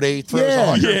 6'8", throws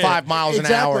 105 miles an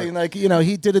hour. Exactly, and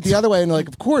he did it the other way, and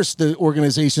of course the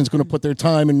organization's going to put their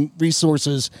time and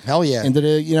resources. Hell yeah, into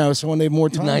the so when they have more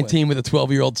time. 19 with a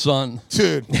 12-year-old son,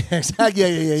 dude. Exactly.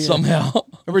 Yeah. Somehow,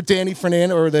 remember Danny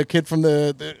Fernandez, or the kid from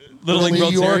the Little League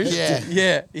New York?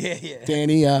 Yeah. Yeah.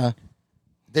 Danny.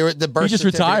 They were the birth just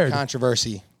certificate retired.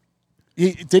 controversy.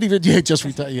 Did he? Yeah, just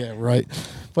retire. Yeah, right.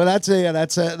 But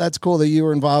that's cool that you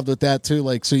were involved with that too.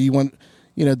 Like, so you went,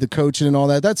 the coaching and all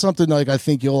that. That's something like I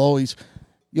think you'll always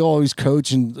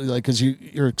coach and like because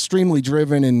you're extremely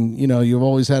driven and you've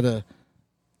always had a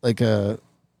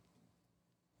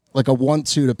want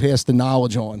to pass the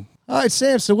knowledge on. All right,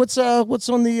 Sam. So what's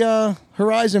on the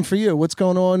horizon for you? What's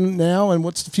going on now, and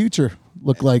what's the future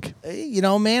look like?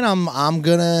 Man, I'm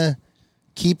gonna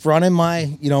keep running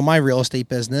my my real estate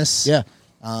business. Yeah.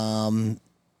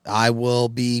 I will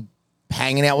be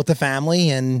hanging out with the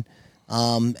family, and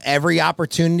every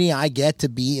opportunity I get to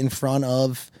be in front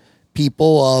of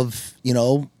people of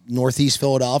Northeast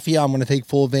Philadelphia, I'm going to take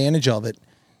full advantage of it.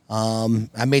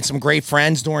 I made some great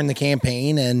friends during the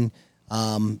campaign, and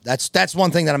that's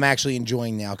one thing that I'm actually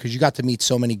enjoying now because you got to meet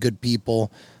so many good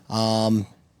people, and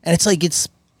it's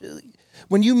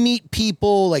when you meet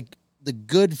people like the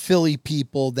good Philly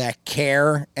people that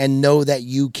care and know that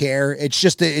you care.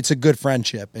 It's a good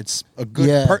friendship. It's a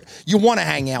good. You want to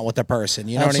hang out with the person.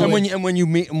 You know what I mean? And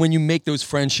when you make those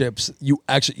friendships, you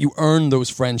earn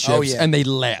those friendships, and they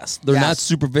last. They're not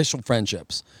superficial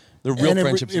friendships. They're real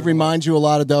friendships. It reminds you a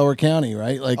lot of Delaware County,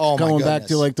 right? Like going back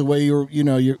to like the way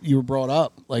you were brought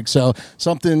up. Like so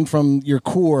something from your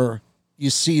core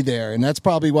you see there, and that's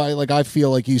probably why like I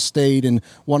feel like you stayed and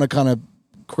want to kind of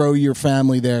grow your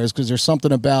family there is because there's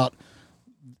something about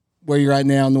where you're at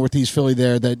now, Northeast Philly,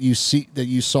 there that you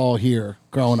saw here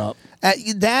growing up.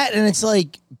 That and it's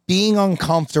like being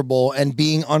uncomfortable and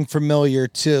being unfamiliar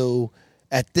too.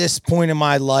 At this point in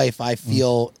my life, I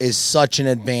feel is such an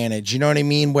advantage. You know what I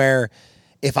mean? Where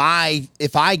if I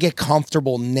get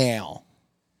comfortable now,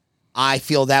 I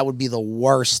feel that would be the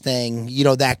worst thing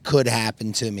that could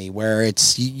happen to me. Where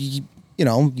it's you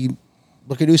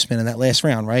look at Usman in that last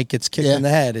round, right? Gets kicked in the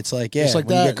head. It's like just like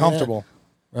when that, you get comfortable,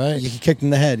 right? You get kicked in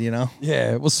the head,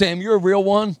 Yeah. Well, Sam, you're a real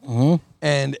one,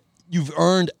 and you've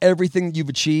earned everything that you've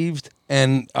achieved.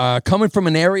 And coming from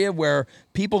an area where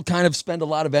people kind of spend a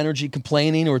lot of energy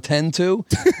complaining or tend to,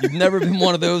 you've never been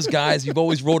one of those guys. You've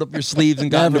always rolled up your sleeves and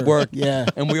gotten to work. Yeah.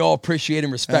 And we all appreciate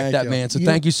and respect that, man. So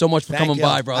thank you so much for coming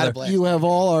by, brother. You have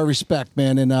all our respect,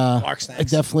 man. And Marks,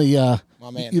 thanks. definitely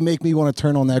my man. You make me want to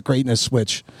turn on that greatness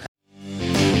switch.